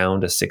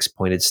surround a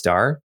 6-pointed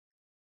star.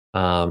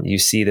 You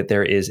see that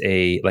there is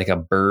a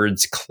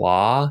bird's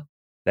claw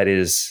that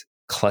is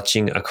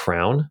clutching a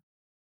crown.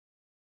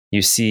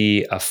 You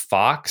see a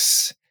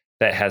fox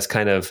that has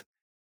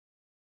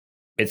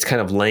it's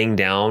kind of laying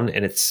down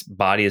and its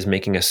body is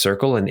making a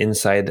circle. And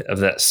inside of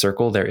that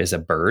circle, there is a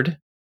bird.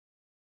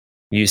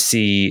 You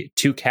see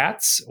 2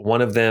 cats.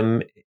 One of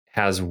them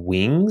has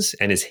wings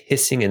and is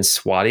hissing and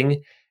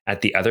swatting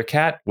at the other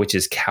cat, which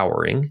is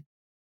cowering.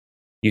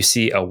 You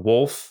see a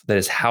wolf that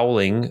is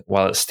howling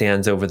while it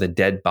stands over the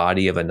dead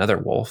body of another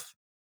wolf.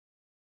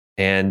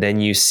 And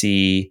then you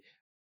see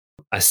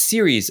a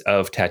series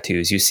of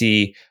tattoos. You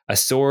see a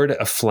sword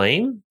of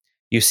flame.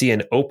 You see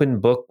an open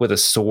book with a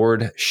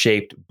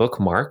sword-shaped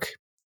bookmark.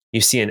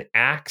 You see an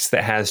axe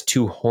that has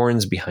 2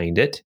 horns behind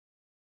it.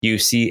 You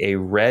see a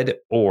red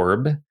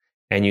orb,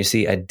 and you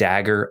see a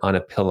dagger on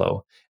a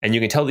pillow. And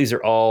you can tell these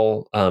are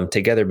all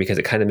together because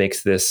it kind of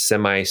makes this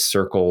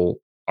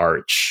semicircle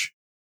arch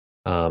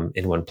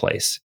in one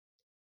place.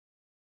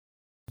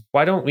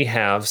 Why don't we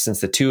have,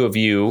 since the 2 of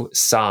you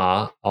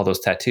saw all those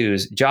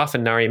tattoos, Joff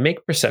and Nari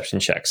make perception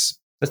checks.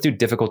 Let's do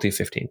difficulty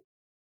 15.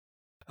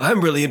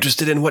 I'm really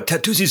interested in what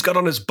tattoos he's got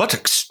on his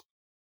buttocks.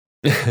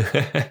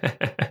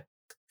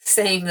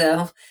 Same,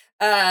 though.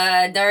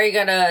 Nari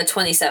got a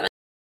 27.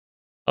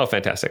 Oh,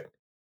 fantastic.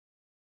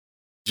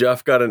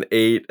 Jeff got an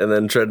 8 and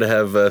then tried to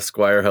have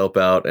Squire help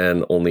out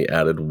and only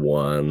added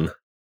 1.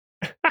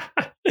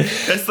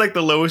 That's like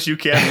the lowest you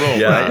can roll,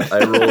 Yeah, right?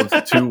 I rolled 2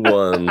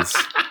 1s.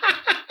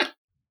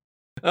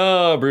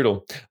 Oh,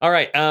 brutal. All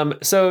right.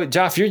 So,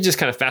 Joff, you're just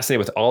kind of fascinated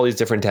with all these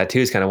different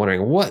tattoos, kind of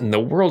wondering what in the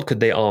world could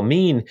they all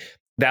mean?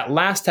 That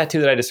last tattoo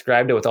that I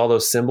described with all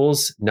those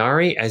symbols,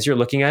 Nari, as you're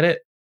looking at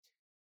it,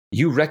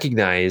 you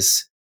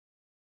recognize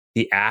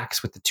the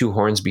axe with the 2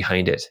 horns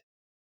behind it.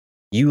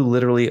 You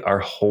literally are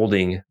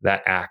holding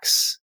that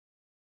axe.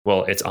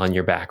 Well, it's on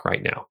your back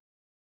right now.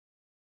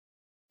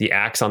 The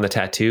axe on the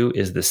tattoo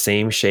is the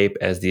same shape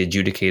as the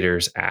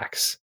Adjudicator's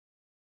axe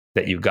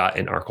that you got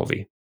in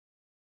Arkelvy.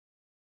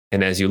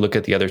 And as you look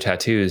at the other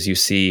tattoos, you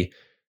see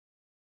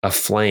a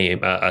flame,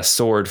 a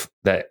sword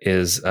that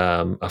is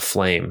a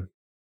flame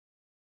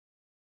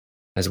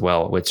as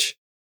well, which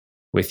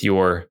with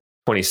your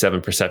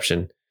 27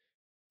 perception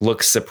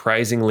looks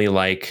surprisingly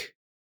like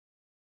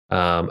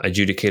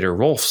Adjudicator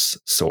Rolf's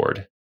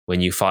sword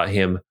when you fought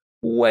him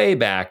way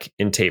back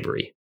in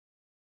Tabery.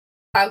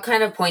 I'll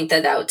kind of point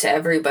that out to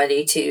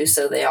everybody too,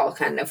 so they all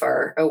kind of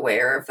are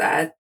aware of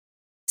that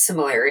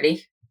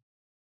similarity.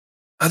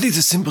 Are these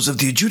the symbols of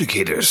the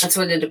adjudicators? That's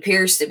what it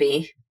appears to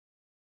be.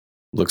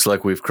 Looks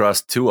like we've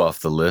crossed 2 off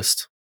the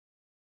list.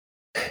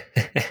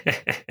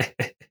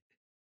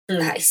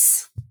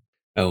 Nice.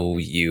 Oh,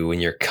 you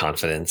and your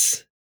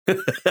confidence.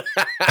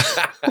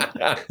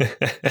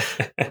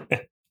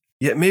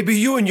 Yeah, maybe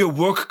you and your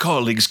work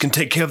colleagues can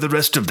take care of the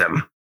rest of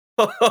them.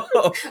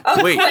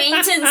 Wait,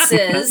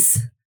 Acquaintances.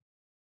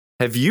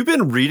 have you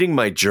been reading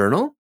my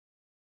journal?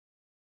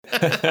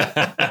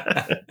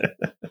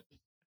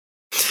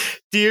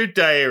 Dear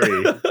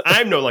diary,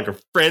 I'm no longer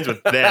friends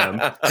with them.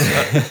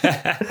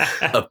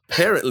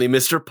 Apparently,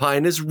 Mr.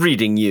 Pine is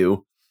reading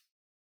you.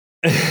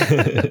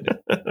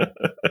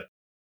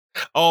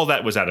 All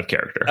that was out of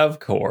character. Of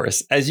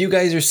course. As you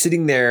guys are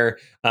sitting there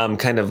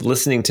kind of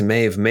listening to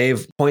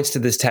Maeve points to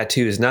this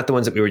tattoos, not the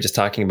ones that we were just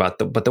talking about,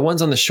 but the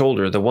ones on the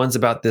shoulder, the ones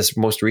about this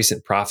most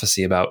recent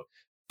prophecy about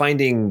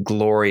finding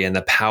glory and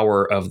the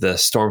power of the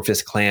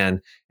Stormfist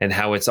clan and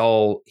how it's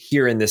all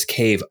here in this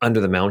cave under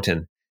the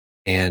mountain.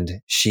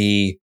 And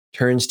she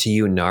turns to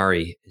you,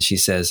 Nari, and she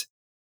says,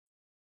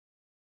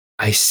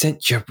 I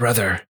sent your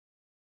brother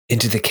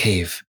into the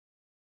cave.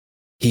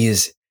 He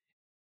is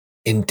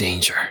in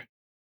danger.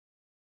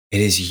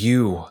 It is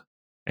you.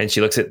 And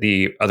she looks at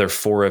the other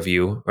 4 of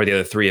you, or the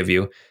other 3 of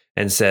you,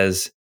 and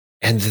says,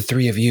 and the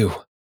 3 of you,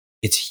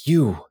 it's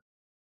you.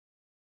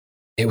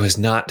 It was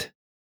not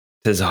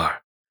Tazar.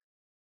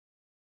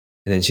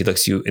 And then she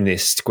looks you in the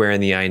square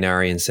in the eye,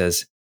 Nari, and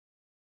says,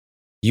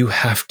 you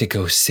have to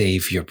go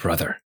save your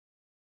brother.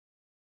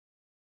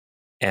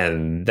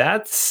 And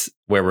that's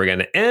where we're going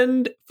to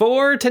end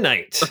for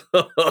tonight.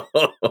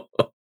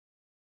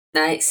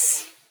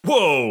 Nice.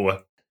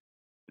 Whoa.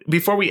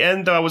 Before we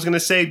end, though, I was going to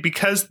say,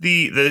 because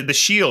the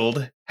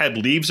shield had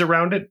leaves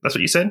around it, that's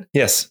what you said?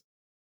 Yes.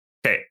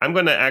 Okay, I'm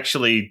going to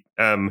actually,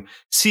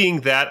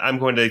 seeing that, I'm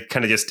going to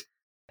kind of just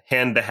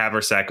hand the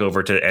haversack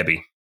over to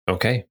Ebby.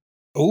 Okay.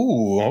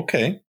 Ooh,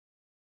 okay.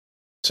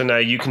 So now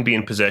you can be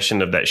in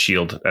possession of that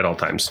shield at all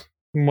times.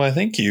 Why,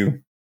 thank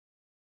you.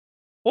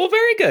 Well,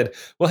 very good.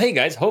 Well, hey,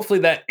 guys, hopefully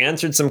that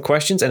answered some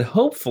questions and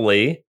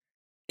hopefully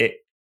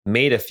it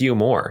made a few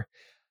more.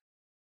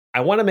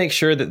 I want to make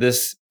sure that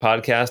this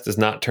podcast does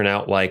not turn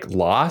out like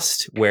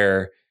Lost,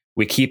 where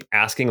we keep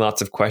asking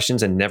lots of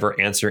questions and never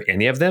answer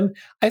any of them.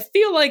 I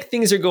feel like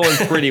things are going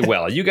pretty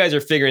well. You guys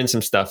are figuring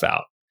some stuff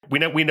out.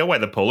 We know why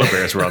the polar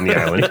bears were on the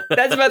island.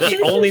 That's about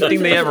the only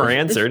thing they ever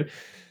answered.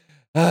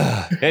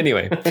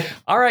 Anyway.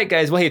 All right,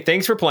 guys. Well, hey,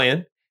 thanks for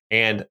playing.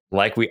 And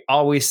like we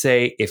always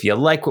say, if you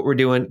like what we're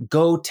doing,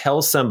 go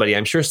tell somebody.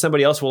 I'm sure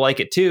somebody else will like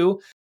it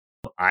too.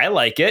 I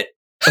like it.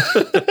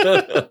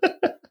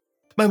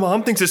 My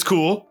mom thinks it's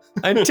cool.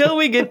 Until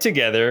we get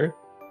together,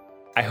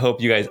 I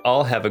hope you guys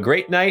all have a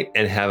great night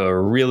and have a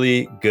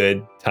really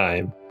good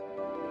time.